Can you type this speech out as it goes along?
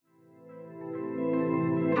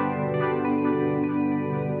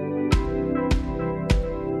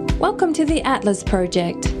Welcome to the Atlas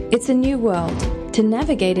Project. It's a new world. To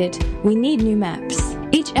navigate it, we need new maps.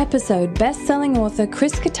 Each episode, best-selling author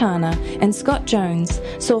Chris Katana and Scott Jones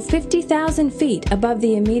soar 50,000 feet above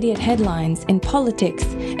the immediate headlines in politics,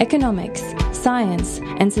 economics, science,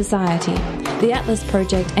 and society. The Atlas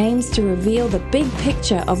Project aims to reveal the big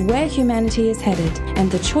picture of where humanity is headed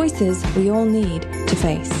and the choices we all need to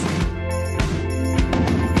face.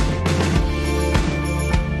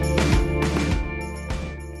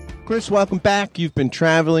 Chris, welcome back. You've been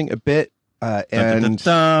traveling a bit, and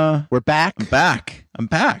we're back. I'm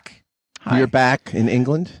back. Hi. You're back in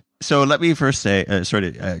England. So let me first say,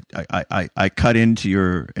 I cut into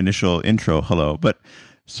your initial intro, hello, but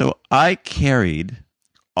so I carried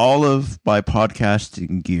all of my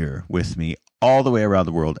podcasting gear with me all the way around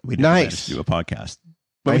the world. We never managed to do a podcast.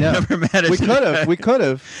 But we never managed. We could have. We could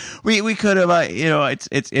have. We could have.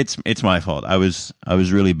 It's my fault. I was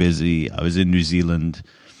really busy. I was in New Zealand.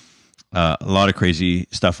 A lot of crazy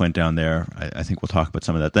stuff went down there. I think we'll talk about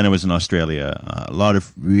some of that. Then I was in Australia. A lot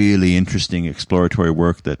of really interesting exploratory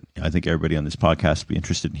work that I think everybody on this podcast will be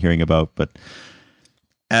interested in hearing about. But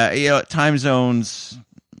time zones,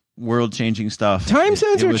 world-changing stuff. Time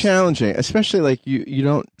zones are challenging, especially like you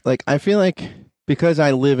don't like. I feel like because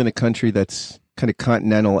I live in a country that's kind of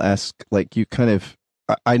continental-esque, like you kind of.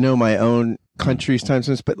 I know my own country's time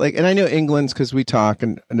zones, but like, and I know England's because we talk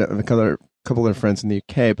and a couple of friends in the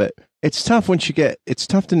UK, but. It's tough it's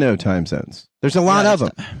tough to know time zones. There's a lot of them.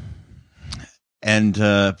 And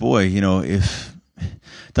boy, if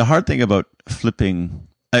the hard thing about flipping,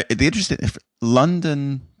 if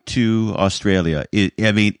London to Australia, it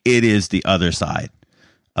is the other side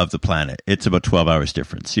of the planet. It's about 12 hours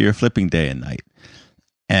difference. So you're flipping day and night.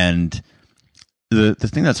 And the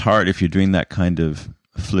thing that's hard if you're doing that kind of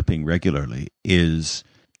flipping regularly is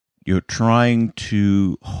you're trying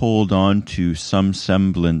to hold on to some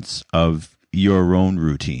semblance of your own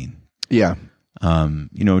routine. Yeah.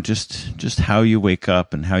 Just how you wake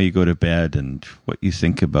up and how you go to bed and what you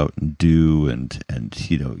think about and do and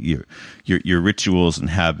your rituals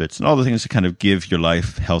and habits and all the things that kind of give your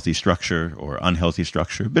life healthy structure or unhealthy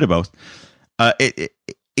structure, a bit of both.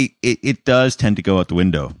 It does tend to go out the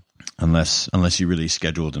window unless you really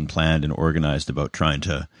scheduled and planned and organized about trying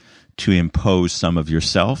to impose some of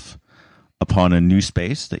yourself upon a new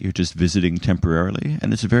space that you're just visiting temporarily.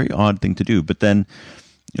 And it's a very odd thing to do. But then,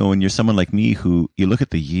 when you're someone like me who you look at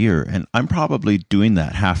the year, and I'm probably doing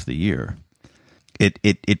that half the year,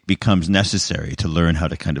 it becomes necessary to learn how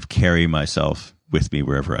to kind of carry myself with me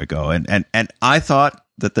wherever I go. And I thought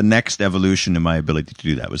that the next evolution in my ability to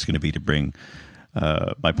do that was going to be to bring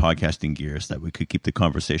my podcasting gear so that we could keep the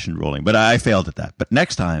conversation rolling. But I failed at that. But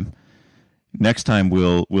next time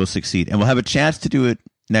we'll succeed, and we'll have a chance to do it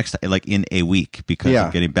like in a week, because I'm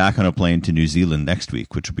getting back on a plane to New Zealand next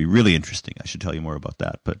week, which will be really interesting. I should tell you more about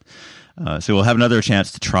that. But so we'll have another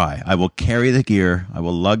chance to try. I will carry the gear. I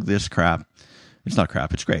will lug this crap. It's not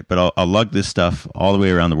crap. It's great, but I'll lug this stuff all the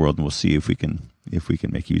way around the world, and we'll see if we can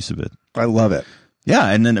make use of it. I love it. Yeah,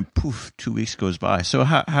 and then poof, 2 weeks goes by. So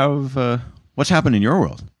what's happened in your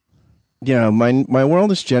world? Yeah, my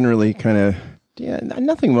world is generally kind of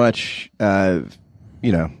nothing much.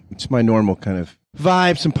 It's my normal kind of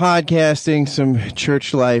vibe, some podcasting, some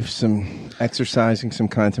church life, some exercising, some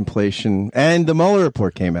contemplation, and the Mueller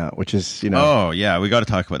Report came out, which is, Oh, yeah, we got to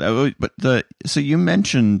talk about that. But so you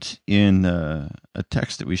mentioned in a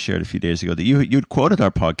text that we shared a few days ago that you'd quoted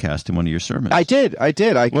our podcast in one of your sermons. I did. I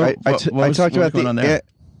talked about the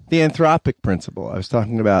anthropic principle. I was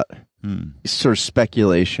talking about sort of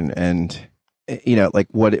speculation and,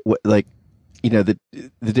 the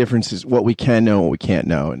difference is what we can know and what we can't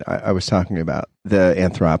know. And I was talking about the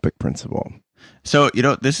anthropic principle. So,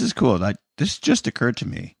 this is cool. This just occurred to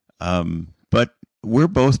me. But we're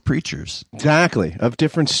both preachers. Exactly. Of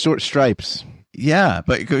different stripes. Yeah.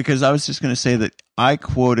 But because I was just going to say that I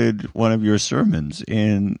quoted one of your sermons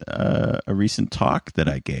in a recent talk that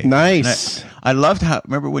I gave. Nice. I loved how,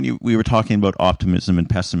 remember when we were talking about optimism and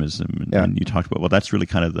pessimism and you talked about, well, that's really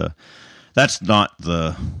kind of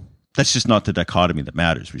that's just not the dichotomy that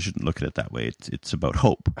matters. We shouldn't look at it that way. It's about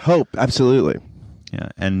hope. Hope, absolutely. Yeah,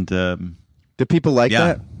 and do people like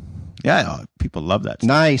that? Yeah, people love that stuff.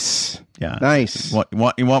 Nice. Yeah, nice. You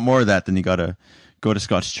want more of that? Then you got to go to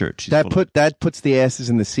Scott's church. That puts the asses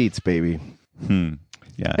in the seats, baby. Yeah,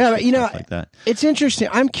 but, like that. It's interesting.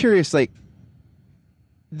 I'm curious.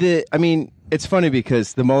 It's funny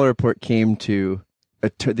because the Mueller Report came to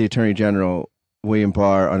the Attorney General William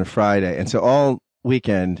Barr on a Friday, and so all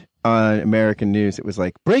weekend on American news, it was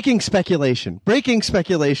like breaking speculation,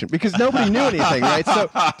 because nobody knew anything, right?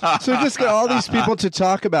 So just got all these people to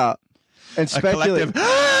talk about and speculate.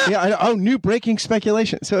 New breaking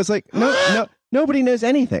speculation. So it's like nobody knows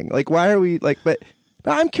anything. Like, why are we like? But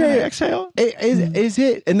I'm curious. Exhale. Is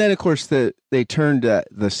it? And then of course they turned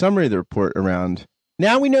the summary of the report around.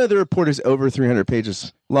 Now we know the report is over 300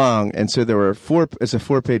 pages long, and so there were it's a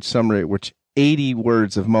 4-page summary, which 80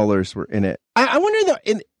 words of Mueller's were in it. I wonder though,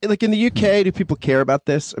 in the UK, do people care about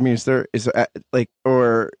this? I mean,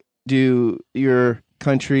 or do your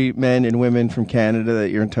countrymen and women from Canada that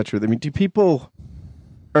you're in touch with? I mean,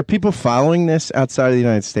 are people following this outside of the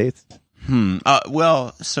United States?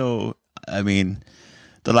 Well, so I mean,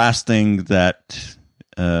 the last thing that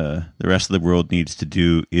the rest of the world needs to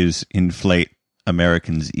do is inflate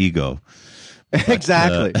Americans' ego.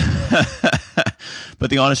 Exactly. But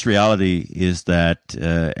the honest reality is that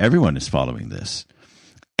everyone is following this.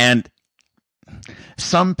 And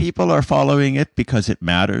some people are following it because it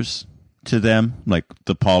matters to them, like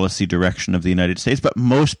the policy direction of the United States. But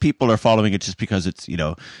most people are following it just because it's,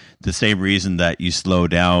 the same reason that you slow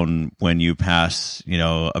down when you pass,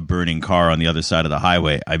 a burning car on the other side of the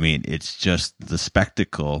highway. I mean, it's just the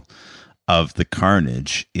spectacle of the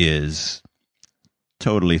carnage is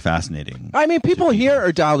totally fascinating. I mean, people here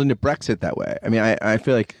are dialed into Brexit that way. I mean, I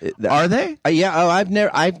feel like are they? Yeah. Oh, I've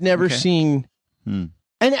never seen, and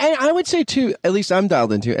I would say too. At least I'm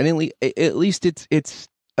dialed into, and at least it's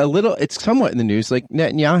somewhat in the news, like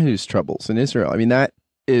Netanyahu's troubles in Israel. I mean, that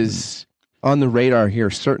is on the radar here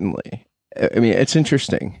certainly. I mean, it's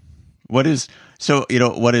interesting. What is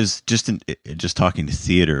just talking to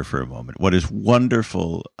theater for a moment? What is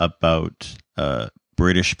wonderful about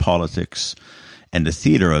British politics and the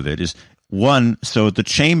theater of it is one. So the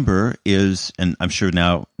chamber is, and I'm sure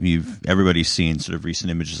now everybody's seen sort of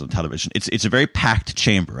recent images on television. It's a very packed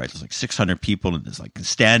chamber, right? There's like 600 people in this like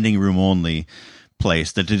standing room only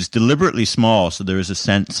place that is deliberately small. So there is a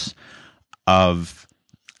sense of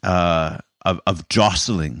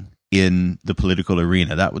jostling in the political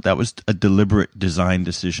arena. That was a deliberate design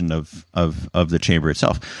decision of the chamber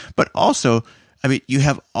itself. But also, I mean, you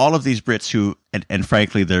have all of these Brits who, and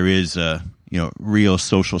frankly, there is real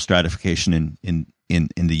social stratification in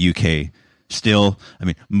the UK still. I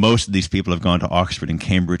mean, most of these people have gone to Oxford and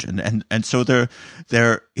Cambridge, and so they're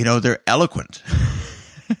eloquent.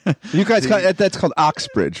 You guys that's called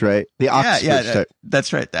Oxbridge, right? The Oxbridge.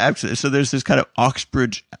 That's right. Absolutely. So there's this kind of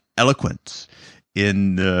Oxbridge eloquence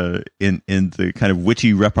in the kind of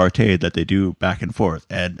witty repartee that they do back and forth.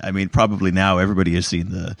 And I mean, probably now everybody has seen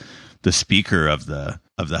the Speaker of the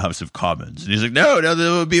House of Commons, and he's like, no,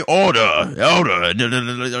 there will be order, and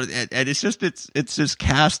it's this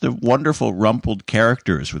cast of wonderful rumpled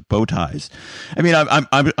characters with bow ties. I mean,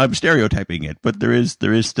 I'm stereotyping it, but there is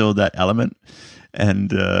still that element,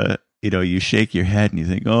 and you shake your head and you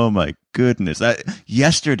think, oh my goodness.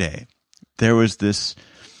 Yesterday there was this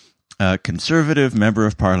Conservative member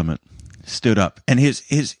of Parliament stood up, and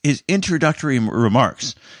his introductory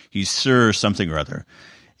remarks, he's Sir something or other.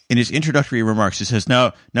 In his introductory remarks, he says,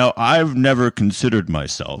 "Now, I've never considered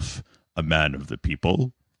myself a man of the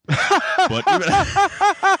people, but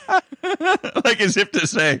like as if to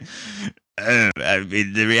say, I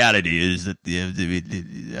mean, the reality is that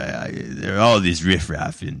there are all these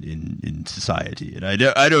riffraff in society, and I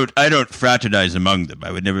don't fraternize among them.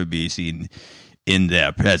 I would never be seen in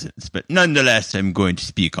their presence, but nonetheless, I'm going to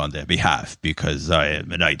speak on their behalf because I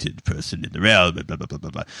am a knighted person in the realm, blah, blah, blah, blah,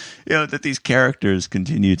 blah. That these characters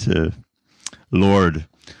continue to lord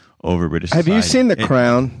over British society. Have you seen The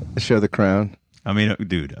Crown, the show The Crown? I mean,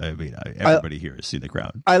 dude, everybody here has seen The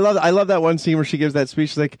Crown. I love that one scene where she gives that speech.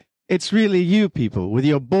 She's like, it's really you people with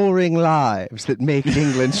your boring lives that make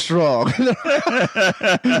England strong.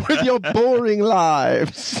 With your boring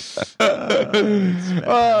lives.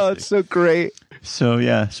 It's so great. So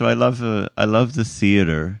yeah, I love the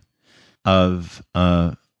theater of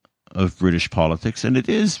British politics, and it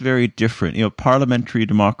is very different. Parliamentary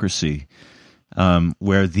democracy,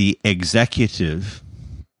 where the executive,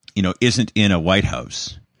 isn't in a White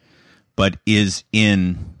House, but is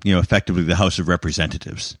in effectively the House of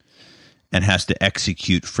Representatives, and has to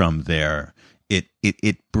execute from there.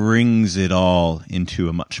 It brings it all into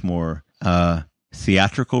a much more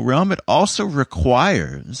theatrical realm. It also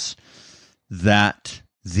requires that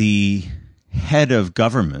the head of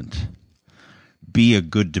government be a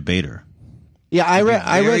good debater. Yeah, I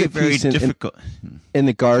read a piece in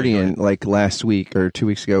The Guardian like last week or 2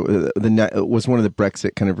 weeks ago. It was one of the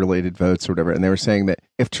Brexit kind of related votes or whatever, and they were saying that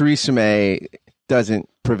if Theresa May doesn't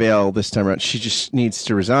prevail this time around, she just needs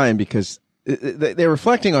to resign, because they're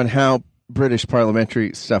reflecting on how British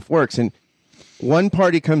parliamentary stuff works. And one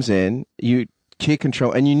party comes in, you take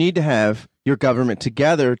control, and you need to have your government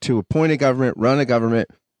together to appoint a government, run a government,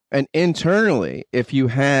 and internally, if you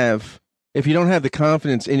don't have the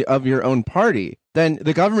confidence of your own party, then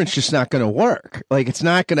the government's just not going to work. Like, it's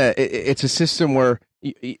not going to, it's a system where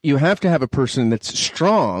you have to have a person that's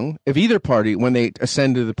strong of either party when they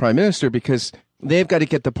ascend to the prime minister, because they've got to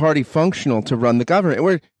get the party functional to run the government.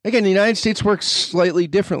 Where, again, the United States works slightly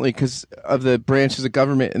differently because of the branches of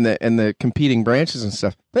government and the competing branches and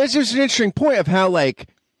stuff. But it's just an interesting point of how, like,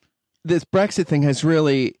 this Brexit thing has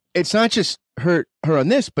really, it's not just hurt her on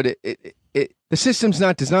this, but the system's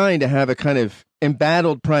not designed to have a kind of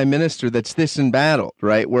embattled prime minister that's this embattled,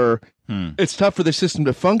 right? Where it's tough for the system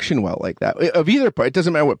to function well like that. Of either party, it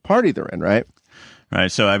doesn't matter what party they're in, right?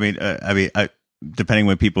 Right. So, I mean, depending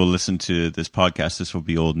when people listen to this podcast, this will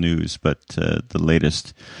be old news. But the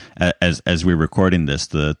latest, as we're recording this,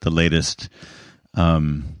 the latest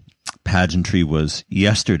pageantry was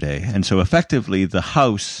yesterday, and so effectively the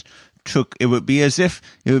House it would be as if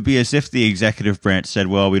the executive branch said,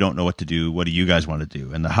 well, we don't know what to do. What do you guys want to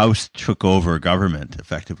do? And the House took over government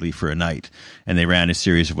effectively for a night, and they ran a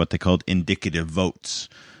series of what they called indicative votes,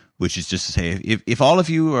 which is just to say, if all of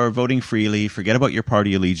you are voting freely, forget about your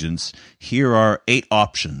party allegiance, here are 8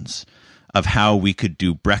 options of how we could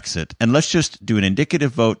do Brexit. And let's just do an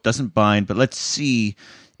indicative vote, doesn't bind, but let's see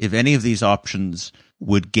if any of these options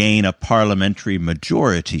would gain a parliamentary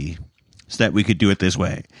majority so that we could do it this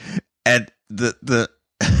way. And the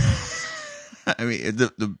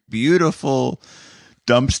beautiful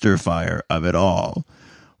dumpster fire of it all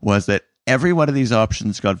was that every one of these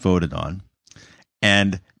options got voted on,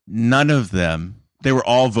 and none of them, they were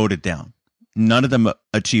all voted down. None of them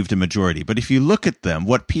achieved a majority. But if you look at them,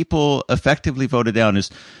 what people effectively voted down is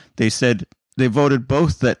they said they voted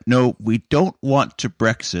both that, no, we don't want to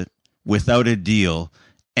Brexit without a deal,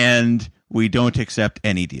 and we don't accept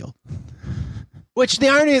any deal. Which the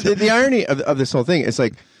irony of this whole thing is,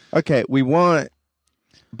 like, okay, we want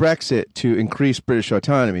Brexit to increase British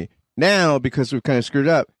autonomy. Now, because we've kind of screwed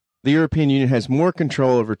up, the European Union has more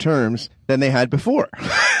control over terms than they had before.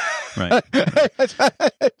 Right.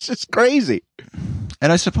 It's just crazy.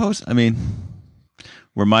 And I suppose, I mean,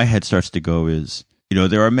 where my head starts to go is,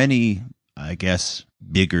 there are many, I guess,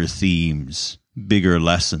 bigger themes, bigger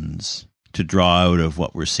lessons to draw out of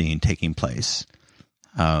what we're seeing taking place.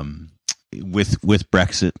 With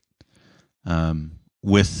Brexit,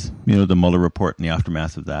 with the Mueller Report and the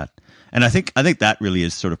aftermath of that, and I think that really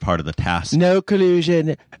is sort of part of the task. No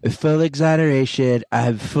collusion, full exoneration.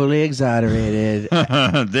 I'm fully exonerated.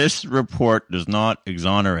 This report does not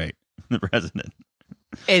exonerate the president.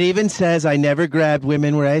 It even says I never grabbed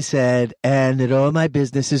women where I said, and that all my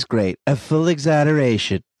business is great. A full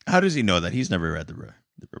exoneration. How does he know that? He's never read the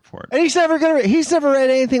report. And he's never read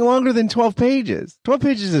anything longer than 12 pages. 12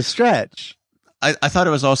 pages is a stretch. I thought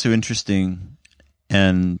it was also interesting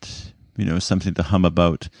and, something to hum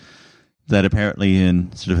about that apparently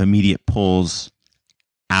in sort of immediate polls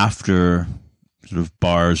after sort of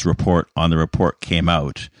Barr's report on the report came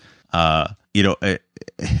out,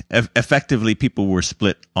 effectively people were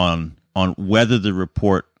split on whether the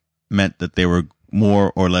report meant that they were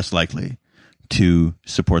more or less likely to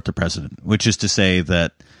support the president, which is to say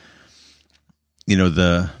that,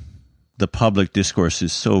 the public discourse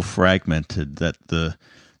is so fragmented that the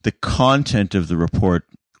content of the report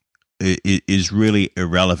is really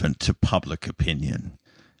irrelevant to public opinion.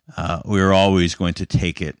 We're always going to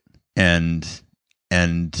take it and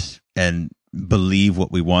believe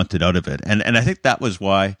what we wanted out of it. And I think that was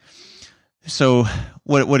why. So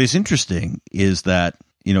what is interesting is that,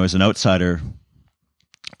 as an outsider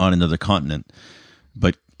on another continent,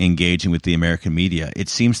 but engaging with the American media, it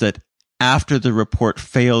seems that after the report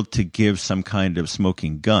failed to give some kind of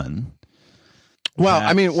smoking gun.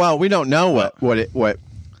 Well, we don't know what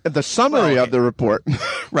the summary of the report.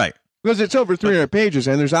 Right. Because it's over 300 pages,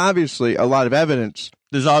 and there's obviously a lot of evidence.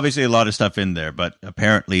 There's obviously a lot of stuff in there, but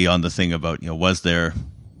apparently on the thing about, was there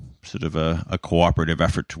sort of a cooperative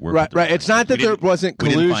effort to work? Right. It's not that there wasn't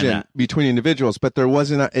collusion between individuals, but there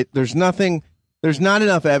wasn't. There's not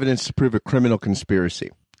enough evidence to prove a criminal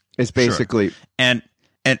conspiracy. It's basically sure.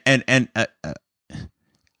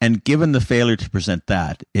 And given the failure to present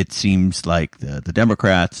that, it seems like the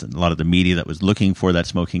Democrats and a lot of the media that was looking for that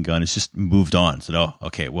smoking gun has just moved on. Said, oh,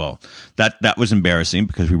 okay, well, that was embarrassing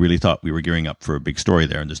because we really thought we were gearing up for a big story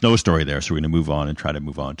there, and there's no story there, so we're going to move on and try to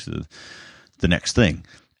move on to the next thing.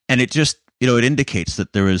 And it just, it indicates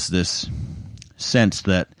that there is this sense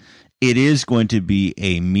that it is going to be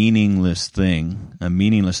a meaningless thing, a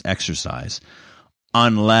meaningless exercise,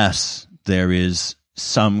 unless there is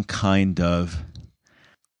some kind of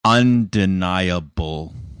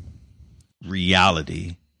undeniable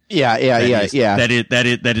reality. Yeah.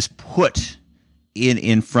 That is put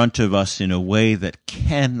in front of us in a way that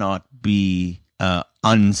cannot be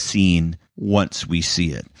unseen once we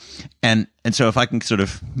see it. And so if I can sort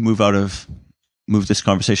of move this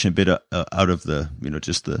conversation a bit out of the,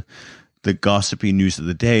 just the gossipy news of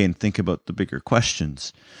the day and think about the bigger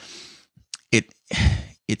questions,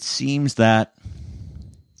 it seems that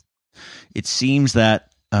it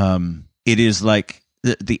is like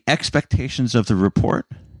the expectations of the report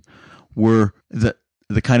were the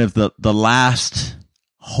kind of the last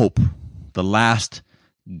hope, the last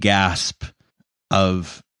gasp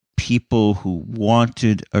of people who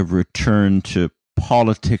wanted a return to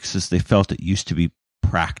politics as they felt it used to be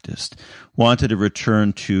practiced, wanted a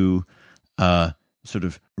return to sort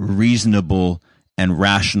of reasonable and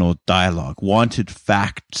rational dialogue, wanted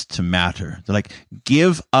facts to matter. They're like,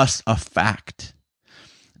 give us a fact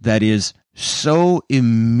that is so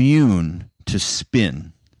immune to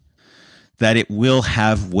spin that it will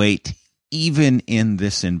have weight even in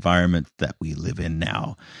this environment that we live in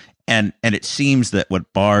now. And it seems that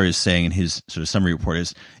what Barr is saying in his sort of summary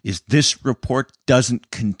report is this report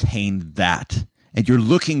doesn't contain that. And you're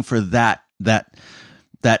looking for that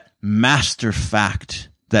master fact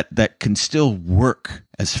that can still work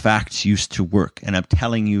as facts used to work. And I'm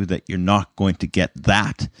telling you that you're not going to get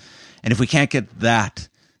that. And if we can't get that,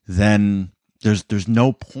 then there's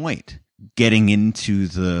no point getting into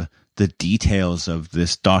the details of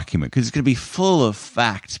this document, because it's going to be full of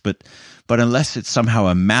facts, but unless it's somehow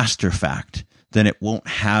a master fact, then it won't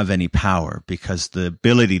have any power, because the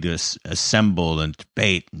ability to assemble and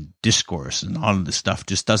debate and discourse and all of this stuff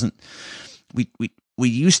just doesn't. We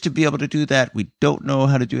used to be able to do that. We don't know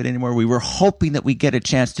how to do it anymore. We were hoping that we get a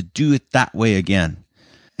chance to do it that way again,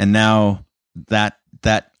 and now that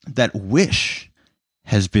wish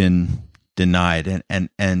has been denied.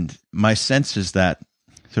 And my sense is that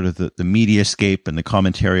sort of the mediascape and the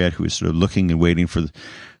commentariat who was sort of looking and waiting for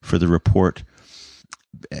the report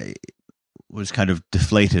was kind of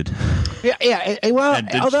deflated. Yeah. Well,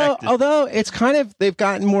 although it's kind of, they've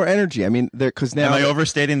gotten more energy. I mean, because now. Am I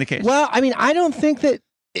overstating the case? Well, I mean, I don't think that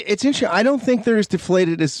it's interesting. I don't think they're as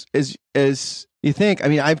deflated as you think. I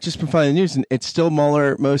mean, I've just been following the news, and it's still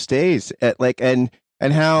Mueller most days. And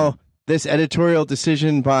how this editorial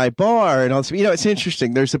decision by Barr and all this. It's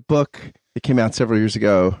interesting. There's a book that came out several years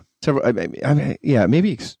ago. Maybe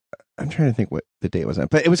I'm trying to think what the date was on,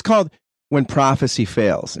 but it was called When Prophecy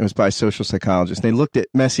Fails. It was by a social psychologist. They looked at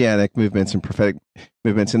messianic movements and prophetic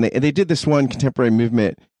movements, and they did this one contemporary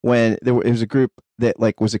movement when it was a group that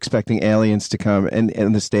was expecting aliens to come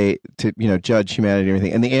and the state to judge humanity and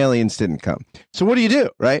everything, and the aliens didn't come. So what do you do,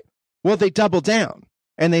 right? Well, they doubled down,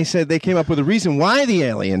 and they said they came up with a reason why the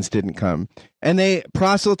aliens didn't come, and they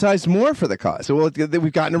proselytized more for the cause. So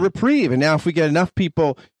we've gotten a reprieve, and now if we get enough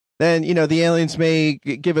people, then the aliens may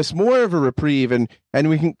give us more of a reprieve, and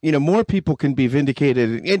we can more people can be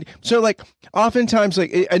vindicated. And so oftentimes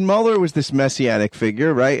and Mueller was this messianic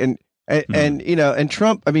figure, right? And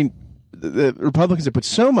Trump. I mean, the Republicans have put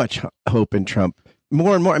so much hope in Trump,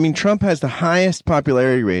 more and more. I mean, Trump has the highest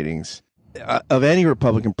popularity ratings of any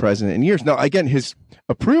Republican president in years. Now, again, his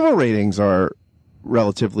approval ratings are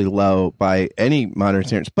relatively low by any modern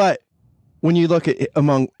standards, but when you look at it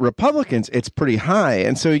among Republicans, it's pretty high.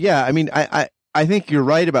 And so, yeah, I mean, I think you're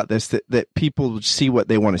right about this, that people see what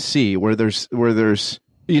they want to see, where there's if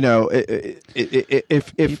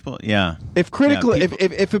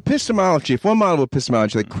epistemology, if one model of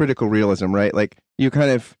epistemology, like critical realism, right? Like you kind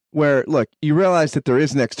of you realize that there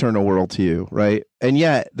is an external world to you, right? And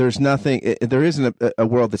yet there isn't a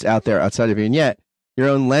world that's out there outside of you. And yet your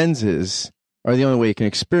own lenses are the only way you can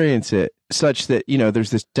experience it, such that,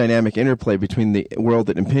 there's this dynamic interplay between the world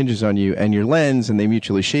that impinges on you and your lens, and they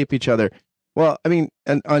mutually shape each other. Well, I mean,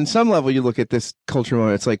 and on some level, you look at this culture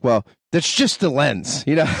moment, it's like, well, that's just the lens,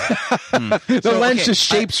 The lens just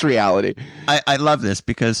shapes reality. I love this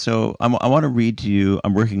because I want to read to you.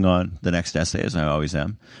 I'm working on the next essay, as I always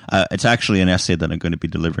am. It's actually an essay that I'm going to be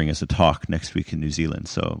delivering as a talk next week in New Zealand.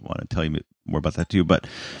 So I want to tell you more about that too. But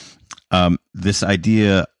this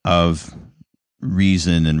idea of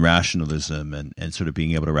reason and rationalism and sort of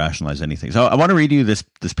being able to rationalize anything. So I want to read you this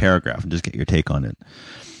paragraph and just get your take on it.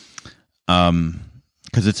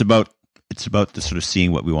 Because it's about the sort of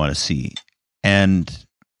seeing what we want to see. And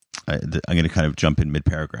I'm going to kind of jump in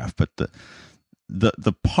mid-paragraph, but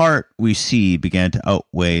the part we see began to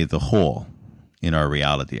outweigh the whole in our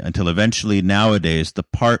reality until eventually nowadays the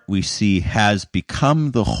part we see has become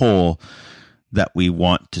the whole that we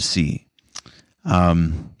want to see.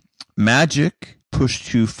 Magic, pushed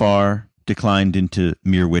too far, declined into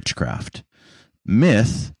mere witchcraft.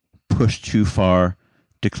 Myth, pushed too far,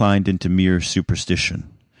 declined into mere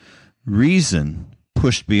superstition. reason,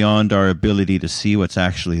 pushed beyond our ability to see what's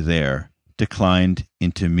actually there, declined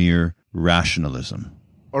into mere rationalism.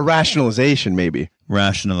 Or rationalization, maybe.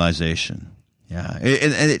 Rationalization. Yeah.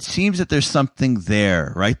 And it seems that there's something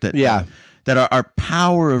there, right? Yeah. That our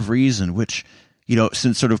power of reason, which,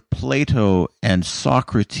 since sort of Plato and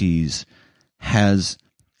Socrates has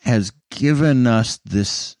given us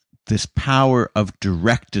this power of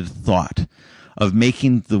directed thought, of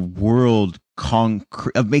making the world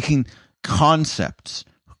concrete, of making concepts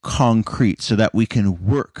concrete so that we can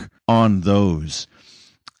work on those,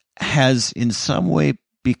 has in some way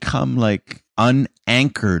become like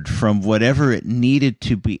unanchored from whatever it needed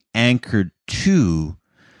to be anchored to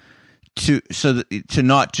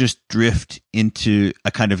not just drift into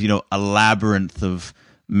a kind of, a labyrinth of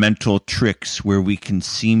mental tricks where we can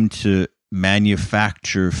seem to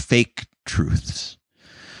manufacture fake truths.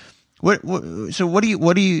 So what do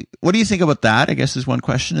you think about that? I guess is one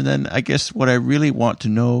question. And then I guess what I really want to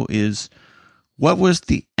know is, what was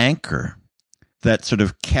the anchor that sort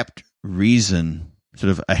of kept reason sort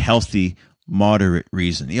of a healthy, moderate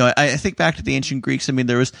reason? I think back to the ancient Greeks. I mean,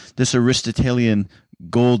 there was this Aristotelian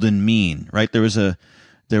golden mean, right? There was a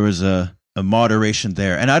moderation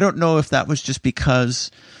there. And I don't know if that was just because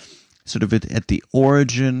sort of at the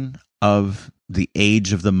origin of the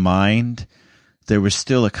age of the mind, there was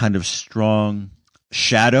still a kind of strong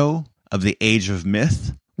shadow of the age of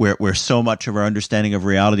myth, where so much of our understanding of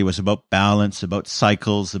reality was about balance, about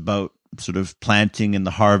cycles, about sort of planting and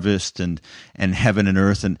the harvest and heaven and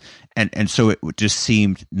earth. And so it just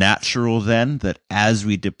seemed natural then that as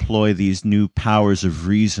we deploy these new powers of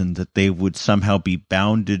reason, that they would somehow be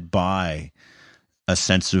bounded by a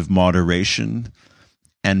sense of moderation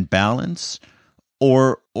and balance.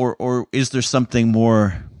 Or is there something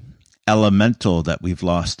more elemental that we've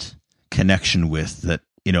lost connection with, that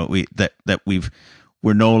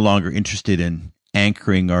we're no longer interested in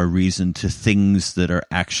anchoring our reason to things that are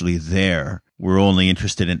actually there? We're only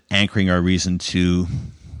interested in anchoring our reason to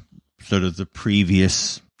sort of the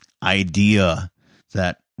previous idea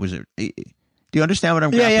that was it. Do you understand what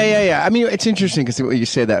I'm grappling with? Yeah. I mean, it's interesting because you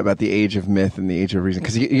say that about the age of myth and the age of reason,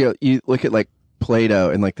 because you look at like Plato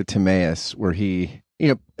and like the Timaeus, where he,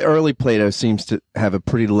 early Plato seems to have a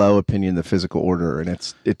pretty low opinion of the physical order, and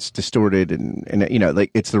it's distorted and like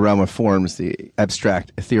it's the realm of forms, the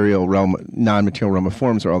abstract, ethereal realm, non-material realm of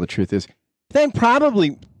forms, where all the truth is. Then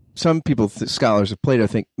probably some people, scholars of Plato,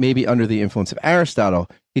 think maybe under the influence of Aristotle,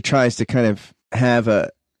 he tries to kind of have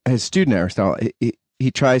his student Aristotle, he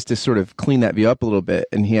tries to sort of clean that view up a little bit,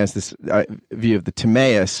 and he has this view of the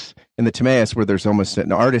Timaeus, in the Timaeus, where there's almost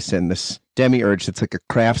an artisan, this demiurge that's like a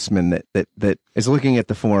craftsman that is looking at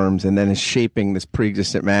the forms and then is shaping this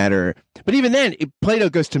pre-existent matter. But even then, Plato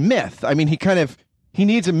goes to myth. I mean, he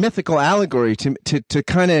needs a mythical allegory to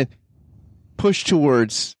kind of push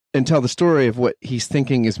towards and tell the story of what he's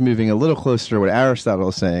thinking is moving a little closer to what Aristotle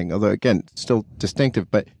is saying, although again, still distinctive.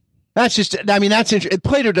 But that's just, I mean, that's interesting.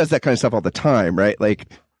 Plato does that kind of stuff all the time, right? Like,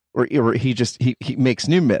 or he makes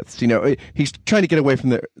new myths. He's trying to get away from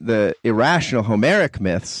the irrational Homeric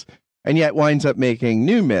myths, and yet winds up making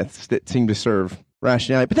new myths that seem to serve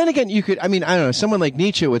rationality. But then again, I don't know, someone like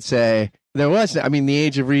Nietzsche would say the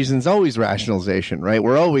age of reason is always rationalization, right?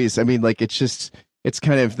 We're always, it's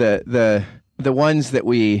kind of the ones that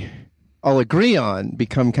we all agree on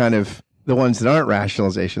become kind of the ones that aren't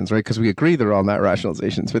rationalizations, right? Because we agree they're all not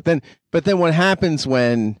rationalizations. But then what happens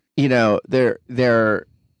when, they're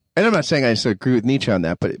and I'm not saying I just agree with Nietzsche on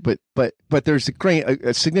that, but there's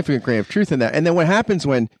a significant grain of truth in that. And then what happens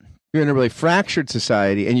when you're in a really fractured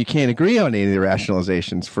society and you can't agree on any of the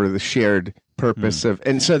rationalizations for the shared purpose of,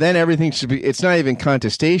 and so then everything should be, it's not even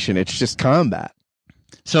contestation, it's just combat.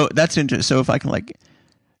 So that's interesting. So if I can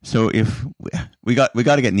if we got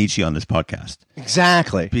to get Nietzsche on this podcast.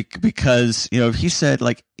 Exactly. Because, if he said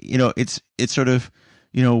it's sort of,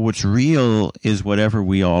 what's real is whatever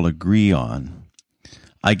we all agree on.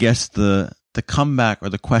 I guess the comeback or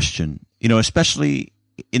the question, especially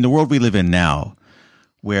in the world we live in now,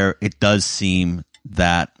 where it does seem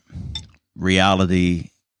that reality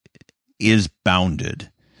is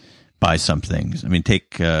bounded by some things. I mean,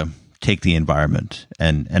 take the environment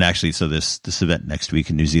and actually, so this event next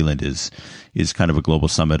week in New Zealand is kind of a global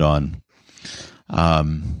summit on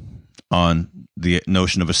the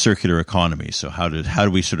notion of a circular economy. So how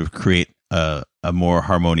do we sort of create a more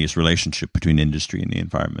harmonious relationship between industry and the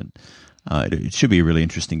environment? It should be a really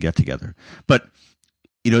interesting get together. But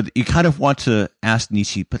you kind of want to ask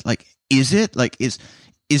Nietzsche, but is it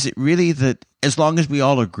really that as long as we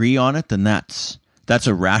all agree on it, then that's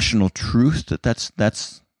a rational truth,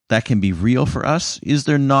 that can be real for us? Is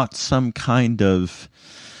there not some kind of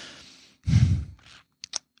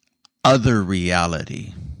other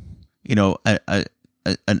reality, an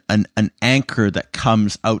anchor that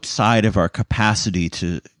comes outside of our capacity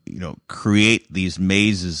to, create these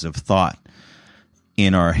mazes of thought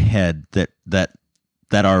in our head that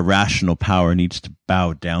our rational power needs to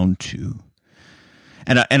bow down to.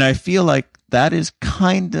 And I feel like that is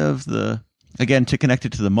kind of again, to connect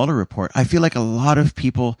it to the Mueller report, I feel like a lot of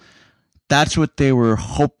people, that's what they were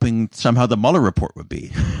hoping somehow the Mueller report would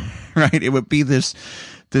be, right? It would be this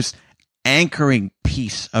anchoring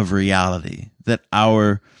piece of reality that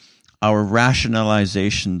our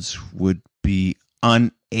rationalizations would be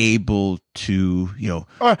unable to,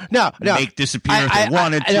 make disappear if they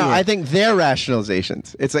wanted to. I think their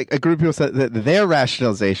rationalizations. It's like a group of people said that their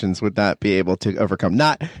rationalizations would not be able to overcome.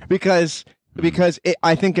 Not because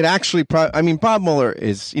I think it actually. Bob Mueller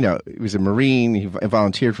is, he was a Marine. He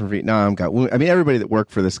volunteered for Vietnam. Got wounded. Everybody that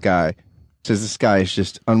worked for this guy says this guy is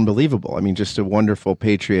just unbelievable. just a wonderful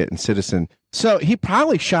patriot and citizen. So he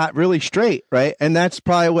probably shot really straight, right? And that's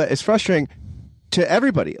probably what is frustrating to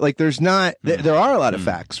everybody. Like there are a lot of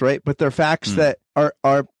facts, right? But they're facts that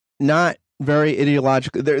are not very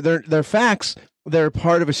ideological. They're facts. They're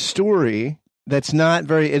part of a story that's not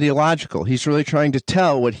very ideological. He's really trying to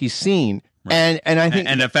tell what he's seen. Right. And I think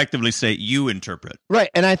and effectively say you interpret. Right.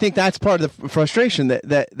 And I think that's part of the frustration that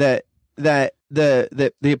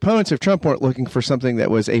the opponents of Trump weren't looking for something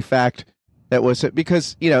that was a fact that was,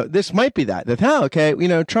 because, this might be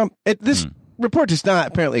that Trump, this report does not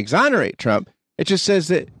apparently exonerate Trump. It just says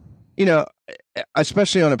that,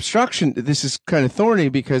 especially on obstruction, this is kind of thorny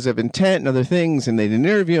because of intent and other things, and they didn't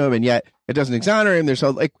interview him, and yet it doesn't exonerate him. There's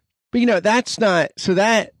but that's not, so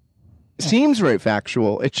that seems very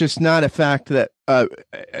factual. It's just not a fact that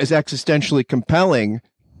is existentially compelling,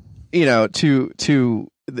 to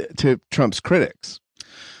Trump's critics,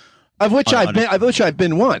 of which I've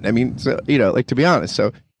been one. To be honest.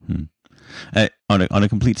 So, on a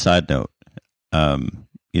complete side note,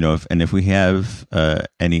 if we have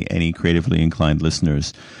any creatively inclined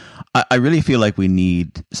listeners, I really feel like we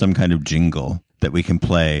need some kind of jingle that we can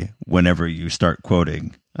play whenever you start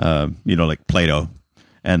quoting, like Plato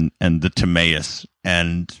and the Timaeus,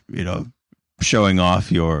 and showing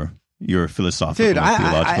off your philosophical and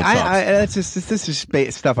theological thoughts. This is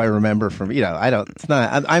stuff I remember from,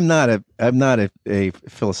 I'm not a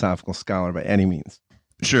philosophical scholar by any means.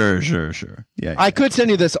 Sure. Yeah. I could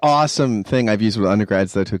send you this awesome thing I've used with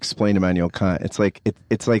undergrads though to explain Immanuel Kant. It's like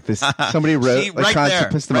this. Somebody wrote a Kant's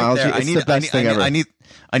epistemology. It's the best thing ever. I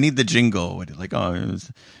need the jingle. I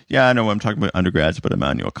know I'm talking about undergrads, but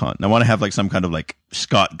Immanuel Kant. And I want to have some kind of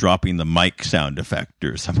Scott dropping the mic sound effect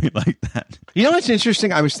or something like that. You know what's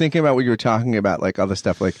interesting? I was thinking about what you were talking about, all the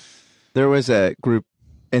stuff. There was a group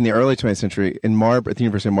in the early 20th century at the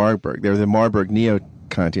University of Marburg. They were the Marburg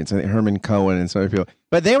Neo-Kantians, I think Hermann Cohen and some other people.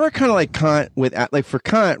 But they were kind of like Kant for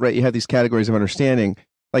Kant, right? You have these categories of understanding,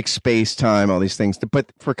 like space, time, all these things.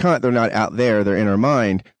 But for Kant, they're not out there; they're in our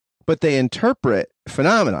mind. But they interpret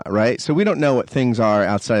phenomena, right? So we don't know what things are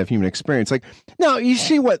outside of human experience. Now you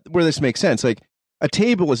see where this makes sense. A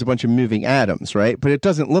table is a bunch of moving atoms, right? But it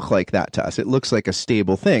doesn't look like that to us. It looks like a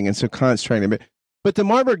stable thing. And so Kant's trying to. But the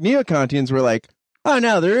Marburg Neo-Kantians were like, oh,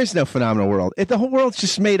 no, there is no phenomenal world. The whole world's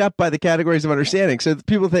just made up by the categories of understanding. So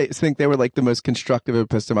people think they were the most constructive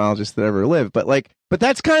epistemologists that ever lived. But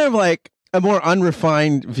that's kind of a more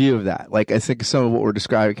unrefined view of that. I think some of what we're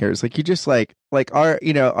describing here is you just our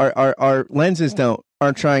lenses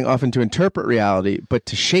aren't trying often to interpret reality, but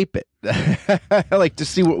to shape it, to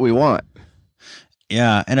see what we want.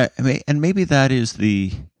 Yeah. And maybe that is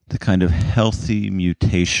the kind of healthy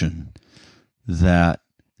mutation that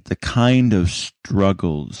the kind of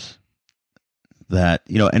struggles that,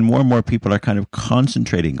 and more people are kind of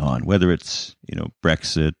concentrating on, whether it's,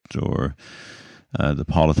 Brexit or the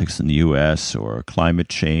politics in the U.S. or climate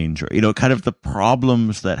change or, kind of the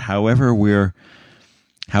problems that however we're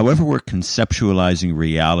conceptualizing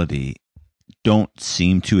reality don't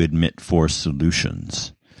seem to admit for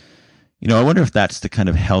solutions. I wonder if that's the kind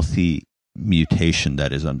of healthy mutation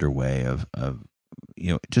that is underway of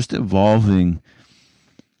just evolving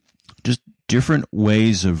just different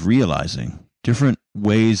ways of realizing, different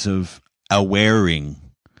ways of awareing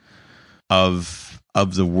of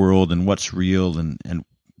the world and what's real and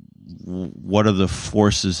what are the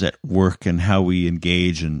forces at work and how we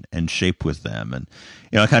engage and shape with them. And,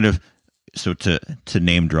 so to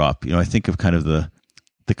name drop, I think of kind of the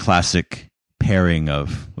classic pairing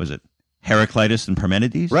of, was it Heraclitus and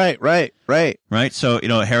Parmenides? Right. So,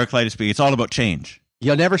 Heraclitus it's all about change.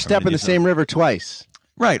 You'll never step in the same river twice.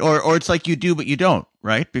 Right. Or it's like you do, but you don't,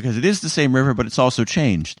 right? Because it is the same river, but it's also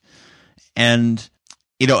changed. And,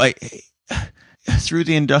 through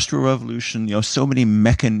the Industrial Revolution, so many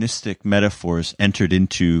mechanistic metaphors entered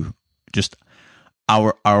into just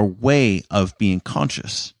our way of being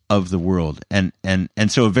conscious of the world, and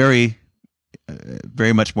so very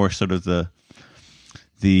very much more sort of the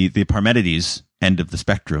Parmenides end of the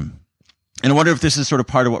spectrum. And I wonder if this is sort of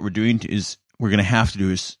part of what we're going to have to do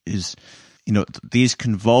is these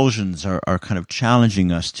convulsions are kind of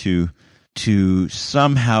challenging us to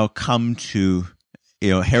somehow come to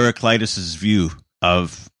Heraclitus's view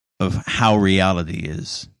of how reality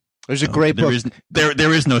is. There's a great book.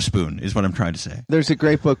 There is no spoon, is what I'm trying to say. There's a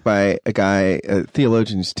great book by a guy, a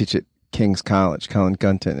theologian who's teach at King's College, Colin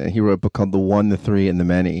Gunton, and he wrote a book called The One, the Three, and the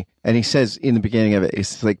Many. And he says in the beginning of it,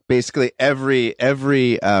 it's like basically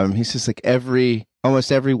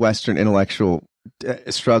almost every Western intellectual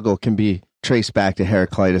struggle can be traced back to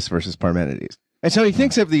Heraclitus versus Parmenides. And so he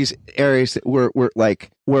thinks of these areas that were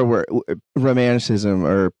romanticism,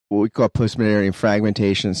 or what we call postmodernity,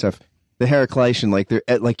 fragmentation and stuff. The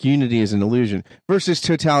Heraclitean, like unity is an illusion, versus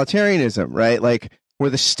totalitarianism, right? Like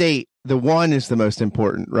where the state, the one is the most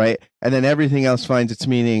important, right? And then everything else finds its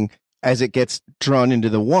meaning as it gets drawn into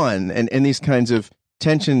the one. And these kinds of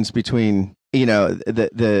tensions between,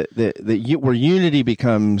 where unity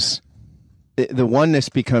becomes, the oneness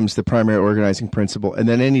becomes the primary organizing principle, and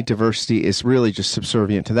then any diversity is really just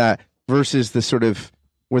subservient to that, versus the sort of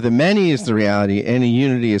where the many is the reality, any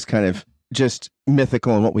unity is kind of just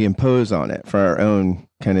mythical and what we impose on it for our own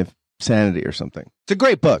kind of sanity or something. It's a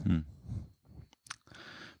great book.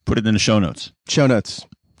 Put it in the show notes. Show notes.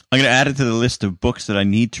 I'm going to add it to the list of books that I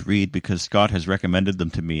need to read because Scott has recommended them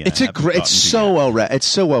to me. It's so well read. It's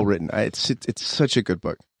so well written. It's such a good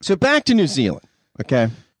book. So back to New Zealand. Okay.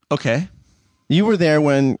 You were there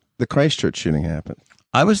when the Christchurch shooting happened.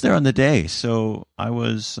 I was there on the day, so I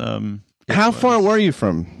was. How far were you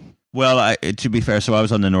from? Well, to be fair, so I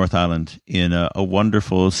was on the North Island in a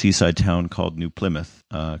wonderful seaside town called New Plymouth.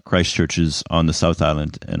 Christchurch is on the South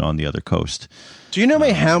Island and on the other coast. Do you know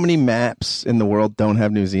how many maps in the world don't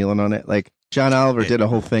have New Zealand on it? Like John Oliver did a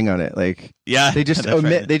whole thing on it. Like they just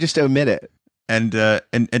omit. Right. They just omit it. And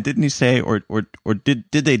didn't he say or did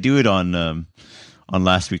they do it on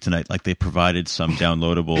Last Week Tonight? Like they provided some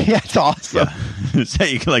downloadable. Yeah, it's awesome. Yeah. So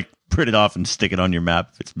you can print it off and stick it on your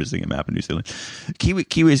map if it's missing a map in New Zealand.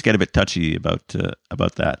 Kiwis get a bit touchy about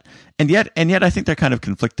that, and yet I think they're kind of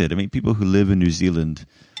conflicted. I mean, people who live in New Zealand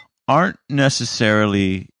aren't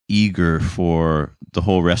necessarily eager for the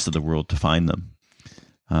whole rest of the world to find them.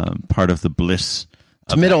 Part of the bliss.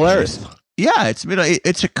 It's Middle Earth. Yeah,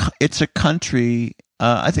 it's a country.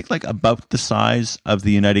 I think about the size of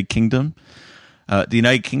the United Kingdom. The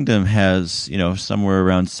United Kingdom has, somewhere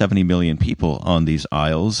around 70 million people on these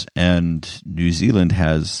isles, and New Zealand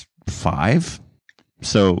has 5.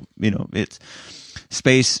 So, it's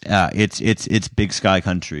space. It's big sky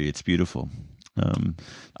country. It's beautiful.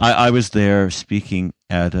 I was there speaking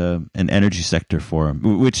at an energy sector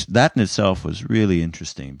forum, which that in itself was really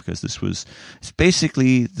interesting because it's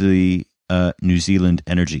basically the New Zealand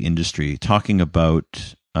energy industry talking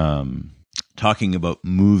about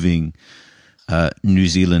moving New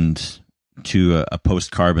Zealand to a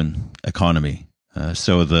post-carbon economy.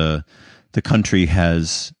 So the country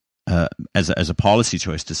has, as a policy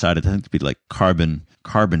choice, decided I think to be carbon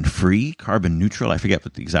free, carbon neutral. I forget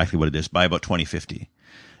exactly what it is by about 2050.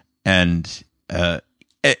 And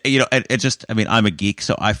it just, I mean, I'm a geek,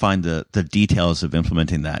 so I find the details of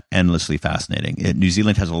implementing that endlessly fascinating. New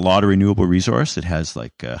Zealand has a lot of renewable resource. It has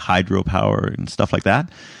hydropower and stuff like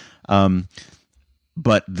that.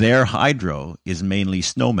 But their hydro is mainly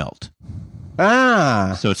snow melt.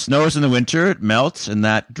 So it snows in the winter, it melts, and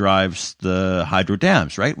that drives the hydro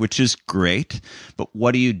dams, right? Which is great. But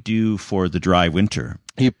what do you do for the dry winter?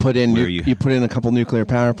 You put in you put in a couple nuclear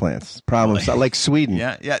power plants. Problems like Sweden.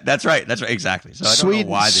 Yeah, that's right, exactly. So I don't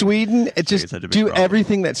know why Sweden, it just do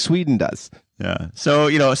everything that Sweden does. Yeah.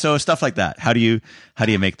 So so stuff like that. How do you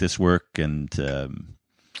make this work and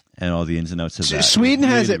all the ins and outs of that? Sweden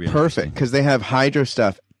has it perfect because they have hydro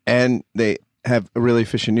stuff and they have really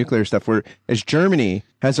efficient nuclear stuff. Whereas Germany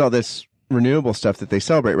has all this renewable stuff that they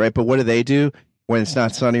celebrate, right? But what do they do when it's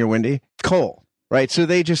not sunny or windy? Coal. Right, so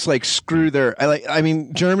they just screw their.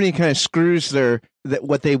 Germany kind of screws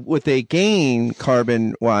what they gain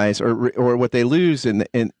carbon wise, or what they lose in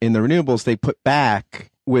the renewables. They put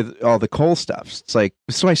back with all the coal stuff.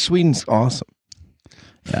 That's why Sweden's awesome.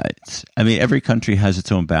 Yeah, every country has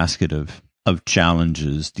its own basket of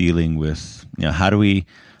challenges dealing with. How do we,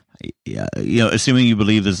 assuming you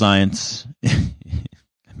believe the science.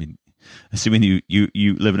 Assuming you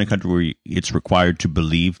live in a country where it's required to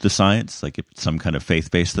believe the science, like if it's some kind of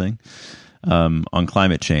faith-based thing, on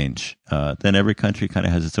climate change, then every country kind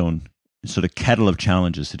of has its own sort of kettle of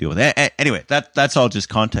challenges to deal with. Anyway, that's all just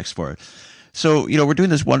context for it. So, we're doing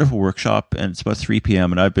this wonderful workshop, and it's about 3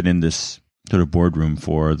 p.m., and I've been in this sort of boardroom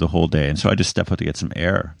for the whole day. And so I just step out to get some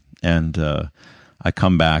air, and I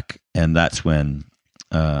come back, and that's when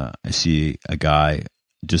I see a guy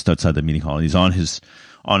just outside the meeting hall. He's on his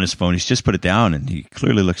phone. He's just put it down, and he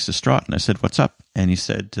clearly looks distraught. And I said, "What's up?" And he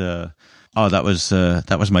said, "Oh, that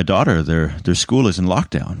was my daughter. Their school is in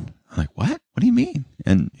lockdown." I'm like, "What? What do you mean?"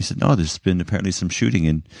 And he said, "No, there's been apparently some shooting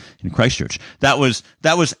in Christchurch." That was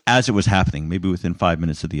as it was happening, maybe within 5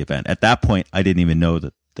 minutes of the event. At that point, I didn't even know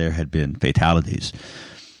that there had been fatalities.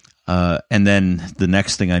 And then the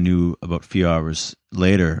next thing I knew about a few hours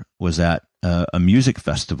later was at a music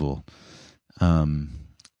festival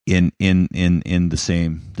in the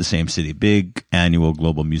same city, big annual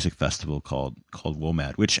global music festival called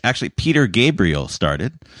WOMAD, which actually Peter Gabriel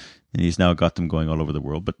started, and he's now got them going all over the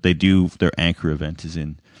world. But their anchor event is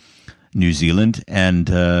in New Zealand, and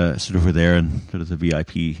sort of we're there in sort of the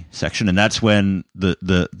VIP section, and that's when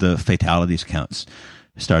the fatalities counts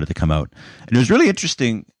started to come out. And it was really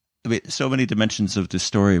interesting. I mean, so many dimensions of this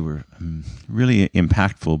story were really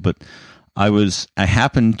impactful, but I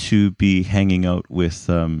happened to be hanging out with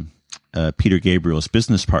Peter Gabriel's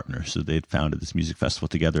business partner. So they'd founded this music festival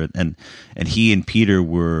together, and he and Peter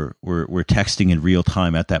were texting in real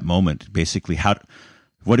time at that moment, basically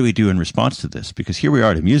what do we do in response to this? Because here we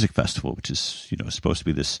are at a music festival, which is supposed to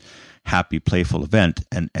be this happy, playful event,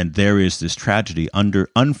 and there is this tragedy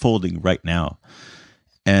unfolding right now.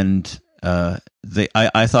 And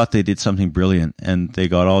I thought they did something brilliant, and they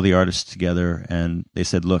got all the artists together, and they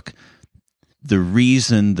said, "Look, the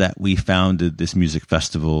reason that we founded this music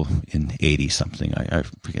festival in 80 something, I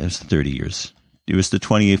forget, it was 30 years. It was the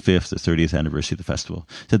 25th or 30th anniversary of the festival.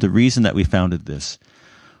 So the reason that we founded this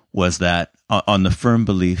was that on the firm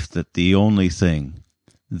belief that the only thing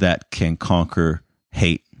that can conquer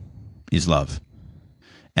hate is love.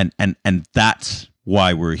 And that's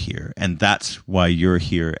why we're here, and that's why you're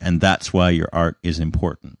here, and that's why your art is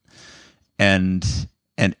important." And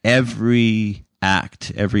every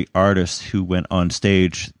act, every artist who went on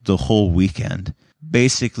stage the whole weekend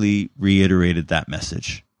basically reiterated that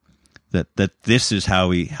message, that this is how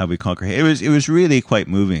we conquer hate. It was really quite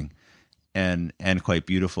moving and quite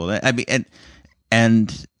beautiful. I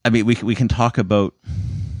mean, we can talk about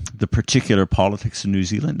the particular politics in New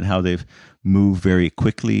Zealand and how they've moved very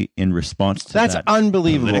quickly in response to that. That's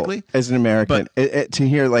unbelievable as an American, to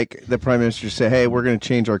hear like the Prime Minister say, "Hey, we're going to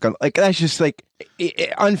change our gun." Like, that's just like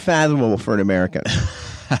unfathomable for an American.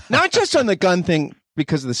 Not just on the gun thing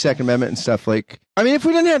because of the Second Amendment and stuff. Like, I mean, if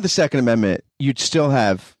we didn't have the Second Amendment, you'd still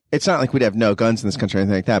have. It's not like we'd have no guns in this country or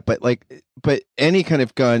anything like that. But any kind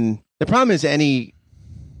of gun. The problem is any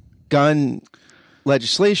gun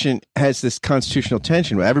legislation has this constitutional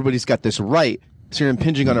tension where everybody's got this right, so you're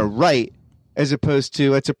impinging on a right as opposed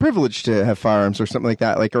to it's a privilege to have firearms or something like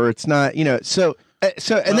that, like, or it's not, so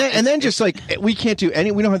then just like we can't do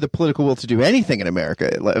we don't have the political will to do anything in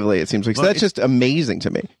America lately, it seems like. So that's just amazing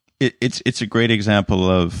to me. It's a great example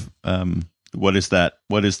of what is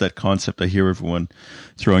that concept I hear everyone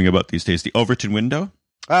throwing about these days, the Overton window.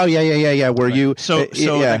 Oh yeah. Where right. You so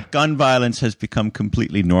that gun violence has become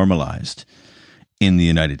completely normalized in the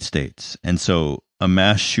United States. And so a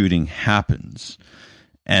mass shooting happens,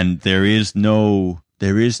 and there is no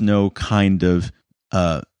kind of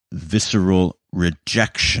visceral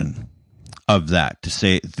rejection of that to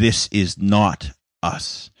say this is not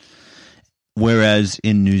us. Whereas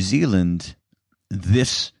in New Zealand,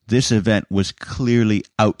 this event was clearly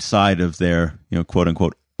outside of their, quote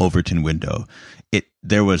unquote Overton window.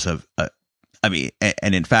 There was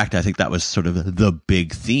and in fact, I think that was sort of the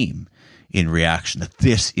big theme in reaction, that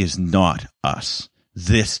this is not us.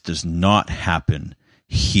 This does not happen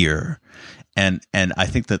here. And I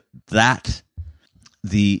think that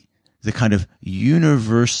the kind of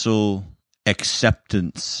universal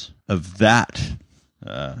acceptance of that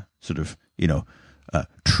sort of,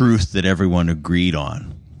 truth that everyone agreed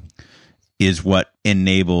on is what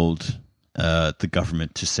enabled the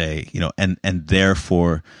government to say, and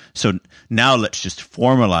therefore, so now let's just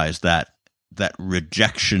formalize that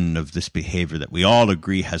rejection of this behavior that we all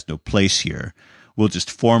agree has no place here. We'll just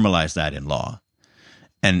formalize that in law.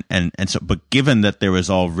 And so, but given that there was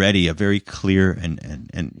already a very clear and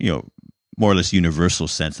more or less universal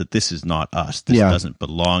sense that this is not us, this doesn't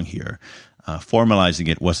belong here, formalizing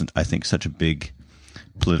it wasn't, I think, such a big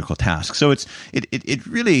political task. So it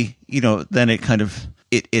really, then it kind of,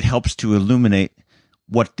 it helps to illuminate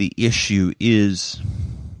what the issue is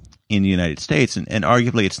in the United States. And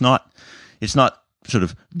arguably it's not sort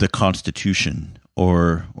of the Constitution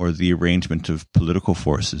or the arrangement of political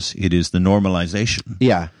forces. It is the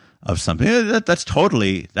normalization of something.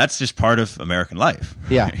 That's just part of American life.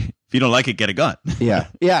 Yeah. If you don't like it, get a gun.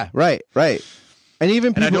 Yeah, right. And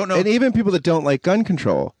even people that don't like gun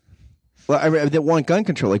control, that want gun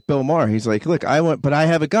control, like Bill Maher, he's like, look, but I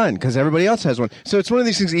have a gun because everybody else has one. So it's one of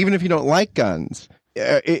these things. Even if you don't like guns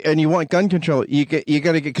and you want gun control, you got to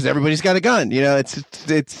get because everybody's got a gun.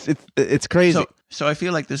 It's crazy. So I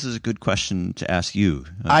feel like this is a good question to ask you.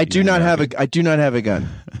 I do not have a gun.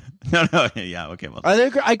 No, yeah, okay. Well,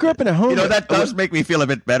 I grew up in a home. That does make me feel a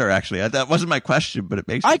bit better, actually. That wasn't my question, but it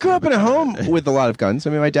makes. I grew up in a home with a lot of guns. I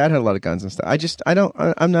mean, my dad had a lot of guns and stuff.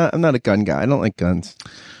 I'm not a gun guy. I don't like guns.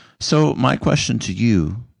 So my question to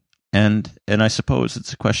you, and I suppose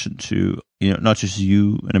it's a question to not just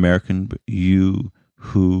you, an American, but you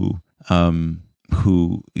who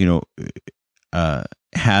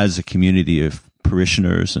has a community of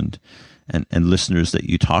parishioners and listeners that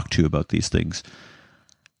you talk to about these things.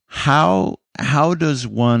 How does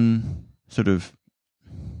one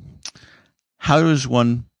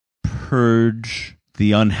purge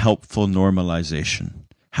the unhelpful normalization?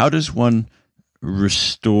 How does one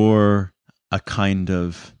restore a kind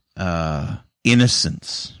of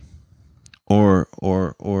innocence or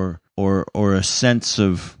a sense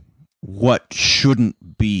of what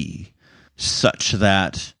shouldn't be, such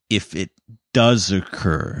that if it does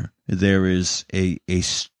occur, there is a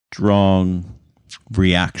strong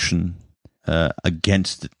reaction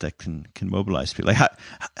against it that can mobilize people? Like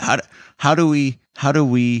how do we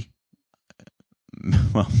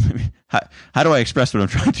well, how do I express what I'm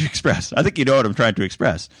trying to express? I think you know what I'm trying to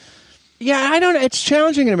express. Yeah, I don't know. It's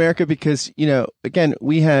challenging in America because, again,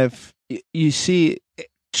 we have, you see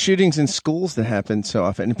shootings in schools that happen so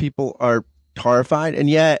often and people are horrified. And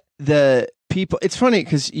yet it's funny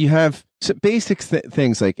because you have basic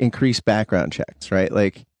things like increased background checks, right?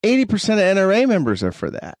 Like 80% of NRA members are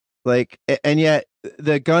for that. Like, and yet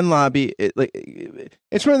the gun lobby,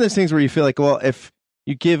 it's one of those things where you feel like, well, if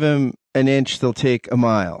you give them an inch, they'll take a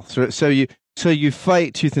mile. So you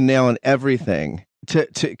fight tooth and nail on everything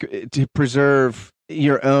to preserve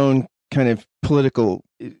your own kind of political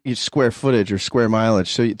square footage or square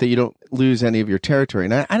mileage, so that you don't lose any of your territory.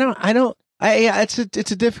 And it's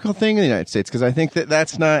a difficult thing in the United States because I think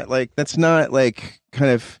that's not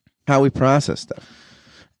kind of how we process stuff.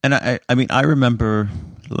 And I mean, I remember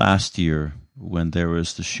last year when there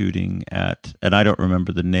was the shooting at, and I don't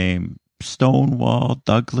remember the name, Stonewall,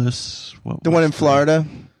 Douglas, the one in Florida,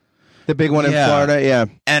 the big one in Florida, yeah.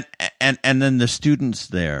 And then the students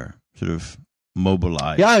there sort of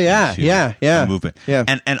mobilized. Yeah. The movement. Yeah.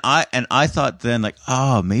 And I thought then, like,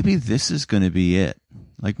 maybe this is going to be it.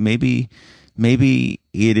 Like maybe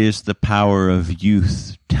it is the power of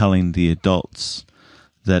youth telling the adults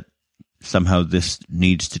that somehow this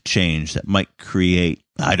needs to change, that might create,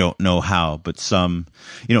 I don't know how, but some,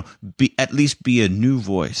 at least be a new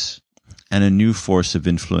voice and a new force of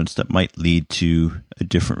influence that might lead to a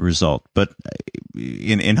different result. But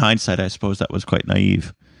in hindsight, I suppose that was quite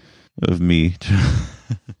naive of me.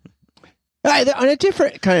 On a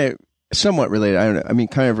different kind of, somewhat related, I don't know, I mean,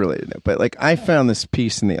 kind of related, but like I found this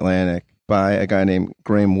piece in the Atlantic by a guy named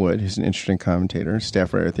Graham Wood, who's an interesting commentator,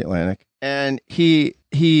 staff writer at the Atlantic. And he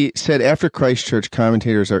said after Christchurch,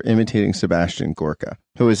 commentators are imitating Sebastian Gorka,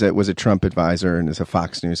 who was a Trump advisor and is a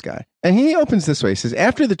Fox News guy. And he opens this way. He says,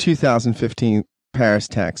 after the 2015 Paris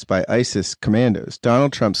attacks by ISIS commandos,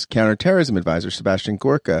 Donald Trump's counterterrorism advisor, Sebastian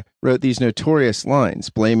Gorka, wrote these notorious lines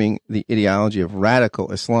blaming the ideology of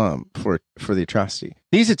radical Islam for the atrocity.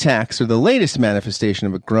 These attacks are the latest manifestation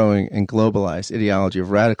of a growing and globalized ideology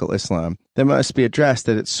of radical Islam that must be addressed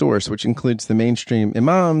at its source, which includes the mainstream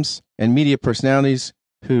imams and media personalities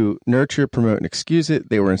who nurture, promote, and excuse it.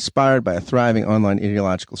 They were inspired by a thriving online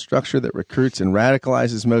ideological structure that recruits and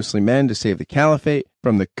radicalizes mostly men to save the caliphate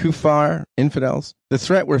from the kuffar, infidels. The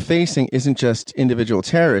threat we're facing isn't just individual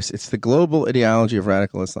terrorists, it's the global ideology of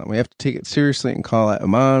radical Islam. We have to take it seriously and call out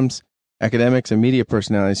imams, academics, and media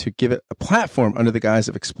personalities who give it a platform under the guise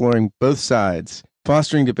of exploring both sides,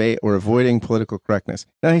 fostering debate, or avoiding political correctness.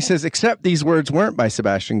 Now, he says, except these words weren't by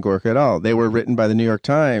Sebastian Gorka at all. They were written by the New York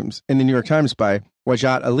Times by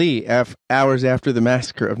Wajat Ali, hours after the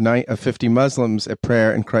massacre of 50 Muslims at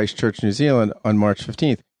prayer in Christchurch, New Zealand on March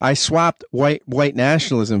 15th. I swapped white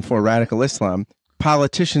nationalism for radical Islam,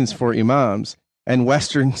 politicians for imams, and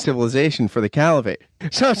Western civilization for the caliphate.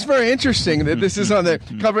 So it's very interesting that this is on the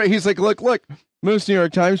cover. He's like, look, most New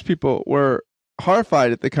York Times people were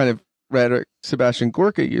horrified at the kind of rhetoric Sebastian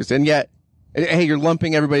Gorka used. And yet, hey, you're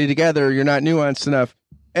lumping everybody together. You're not nuanced enough.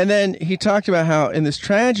 And then he talked about how in this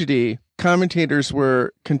tragedy, commentators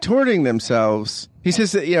were contorting themselves. He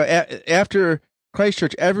says that, after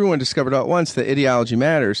Christchurch, everyone discovered all at once that ideology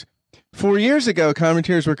matters. 4 years ago,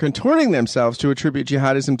 commentators were contorting themselves to attribute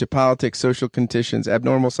jihadism to politics, social conditions,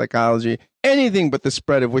 abnormal psychology, anything but the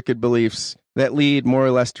spread of wicked beliefs that lead more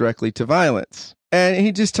or less directly to violence. And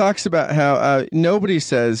he just talks about how nobody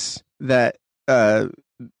says that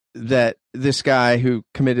that this guy who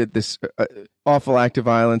committed this awful act of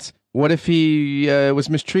violence, what if he was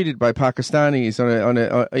mistreated by Pakistanis on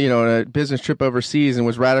a business trip overseas and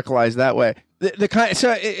was radicalized that way?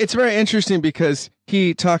 So it's very interesting because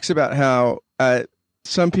he talks about how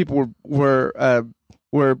some people were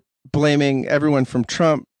blaming everyone from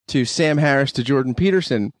Trump to Sam Harris to Jordan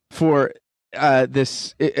Peterson for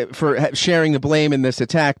sharing the blame in this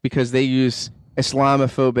attack because they use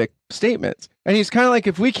Islamophobic statements. And he's kind of like,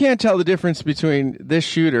 if we can't tell the difference between this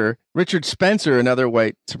shooter, Richard Spencer, another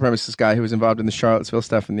white supremacist guy who was involved in the Charlottesville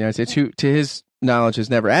stuff in the United States, who, to his knowledge, has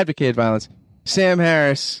never advocated violence, Sam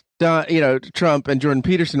Harris, Trump, and Jordan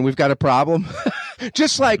Peterson, we've got a problem.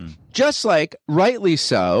 just like rightly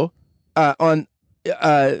so, after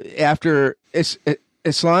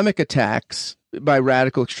Islamic attacks by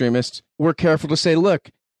radical extremists, we're careful to say,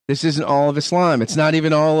 look, this isn't all of Islam. It's not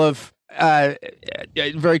even all of very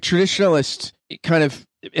traditionalist kind of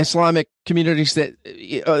Islamic communities that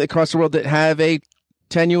across the world that have a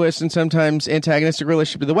tenuous and sometimes antagonistic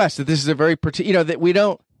relationship to the West. That this is a very that we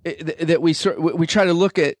don't that we try to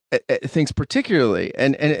look at things particularly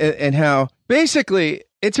and how basically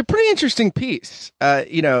it's a pretty interesting piece.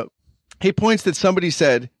 He points that somebody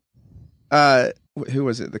said, who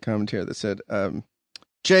was it? The commentator that said,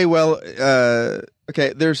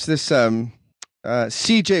 there's this.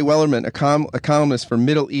 C.J. Wellerman, a columnist for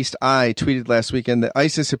Middle East Eye, tweeted last weekend that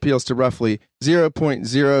ISIS appeals to roughly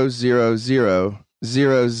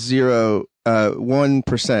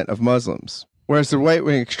 0.0000001% of Muslims, whereas the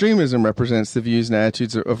right-wing extremism represents the views and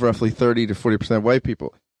attitudes of roughly 30 to 40% of white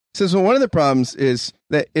people. So one of the problems is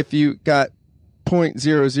that if you got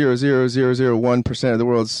 0.0000001% of the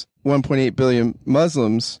world's 1.8 billion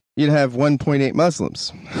Muslims, you'd have 1.8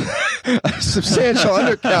 Muslims. A substantial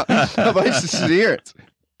undercount of ISIS adherents.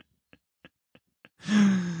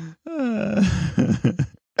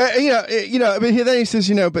 Then he says,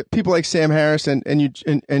 but people like Sam Harris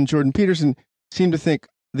and Jordan Peterson seem to think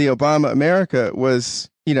the Obama America was,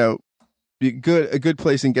 a good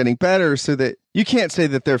place in getting better, so that you can't say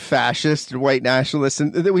that they're fascist or white nationalists,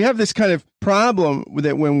 and that we have this kind of problem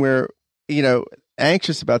that when we're,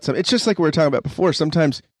 anxious about something. It's just like we were talking about before.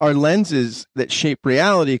 Sometimes our lenses that shape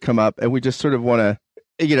reality come up, and we just sort of want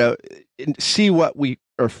to, see what we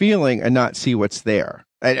are feeling and not see what's there.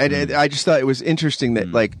 I just thought it was interesting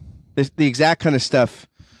that like the exact kind of stuff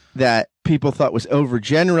that people thought was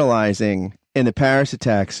overgeneralizing in the Paris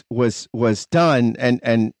attacks was done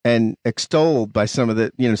and extolled by some of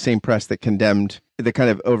the same press that condemned the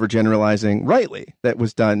kind of overgeneralizing rightly that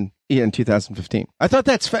was done in 2015. I thought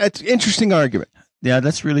that's an interesting argument. Yeah,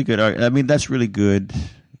 that's really good. I mean, that's really good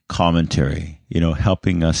commentary,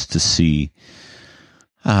 helping us to see,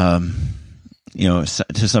 to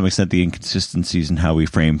some extent the inconsistencies in how we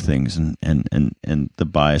frame things and the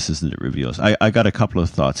biases that it reveals. I got a couple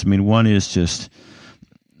of thoughts. I mean, one is just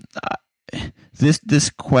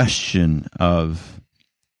this question of,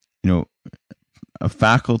 a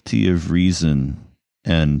faculty of reason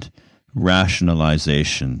and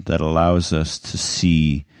rationalization that allows us to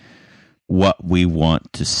see what we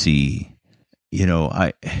want to see. That's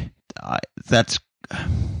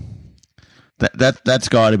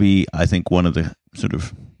got to be, I think, one of the sort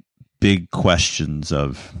of big questions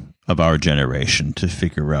of our generation, to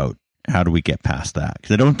figure out how do we get past that,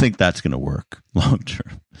 because I don't think that's going to work long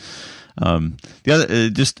term. The other,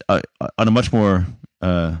 just on a much more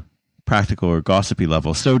practical or gossipy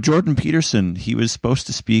level. So Jordan Peterson, he was supposed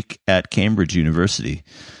to speak at Cambridge University,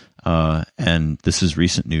 and this is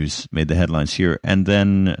recent news, made the headlines here. And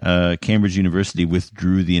then Cambridge University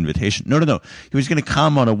withdrew the invitation. No. He was going to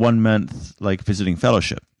come on a 1 month visiting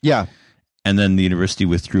fellowship. Yeah. And then the university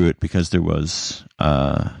withdrew it because there was,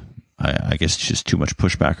 I guess, just too much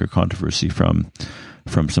pushback or controversy from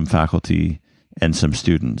some faculty and some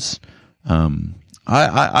students.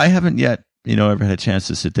 I haven't yet, ever had a chance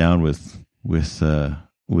to sit down with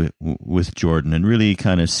Jordan and really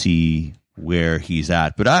kind of see where he's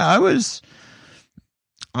at. But I was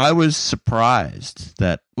surprised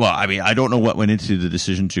that, I don't know what went into the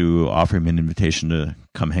decision to offer him an invitation to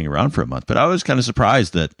come hang around for a month, but I was kind of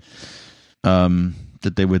surprised that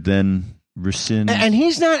they would then rescind and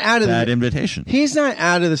he's not out of that invitation. He's not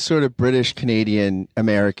out of the sort of British, Canadian,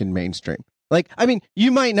 American mainstream.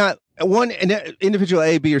 You might not one individual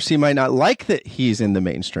A, B, or C might not like that he's in the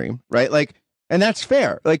mainstream, right? Like, and that's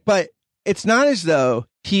fair. Like, but it's not as though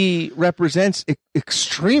he represents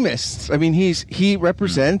extremists. I mean, he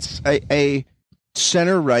represents a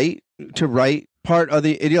center right to right part of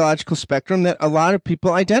the ideological spectrum that a lot of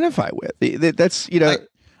people identify with. That's, you know,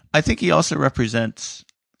 I think he also represents.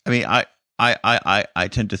 I mean, I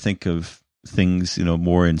tend to think of things, you know,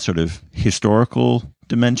 more in sort of historical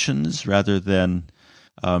dimensions rather than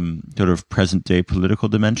sort of present day political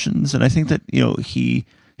dimensions. And I think that, you know,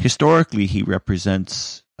 historically he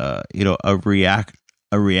represents, you know, a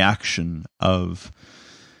reaction of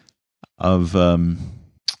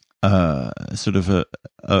sort of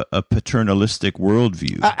a paternalistic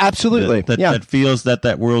worldview. Absolutely. That feels that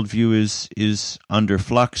worldview is under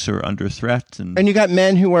flux or under threat. And you got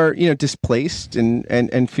men who are, you know, displaced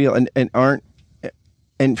and feel and aren't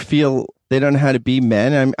and feel they don't know how to be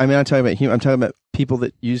men. I'm not talking about I'm talking about people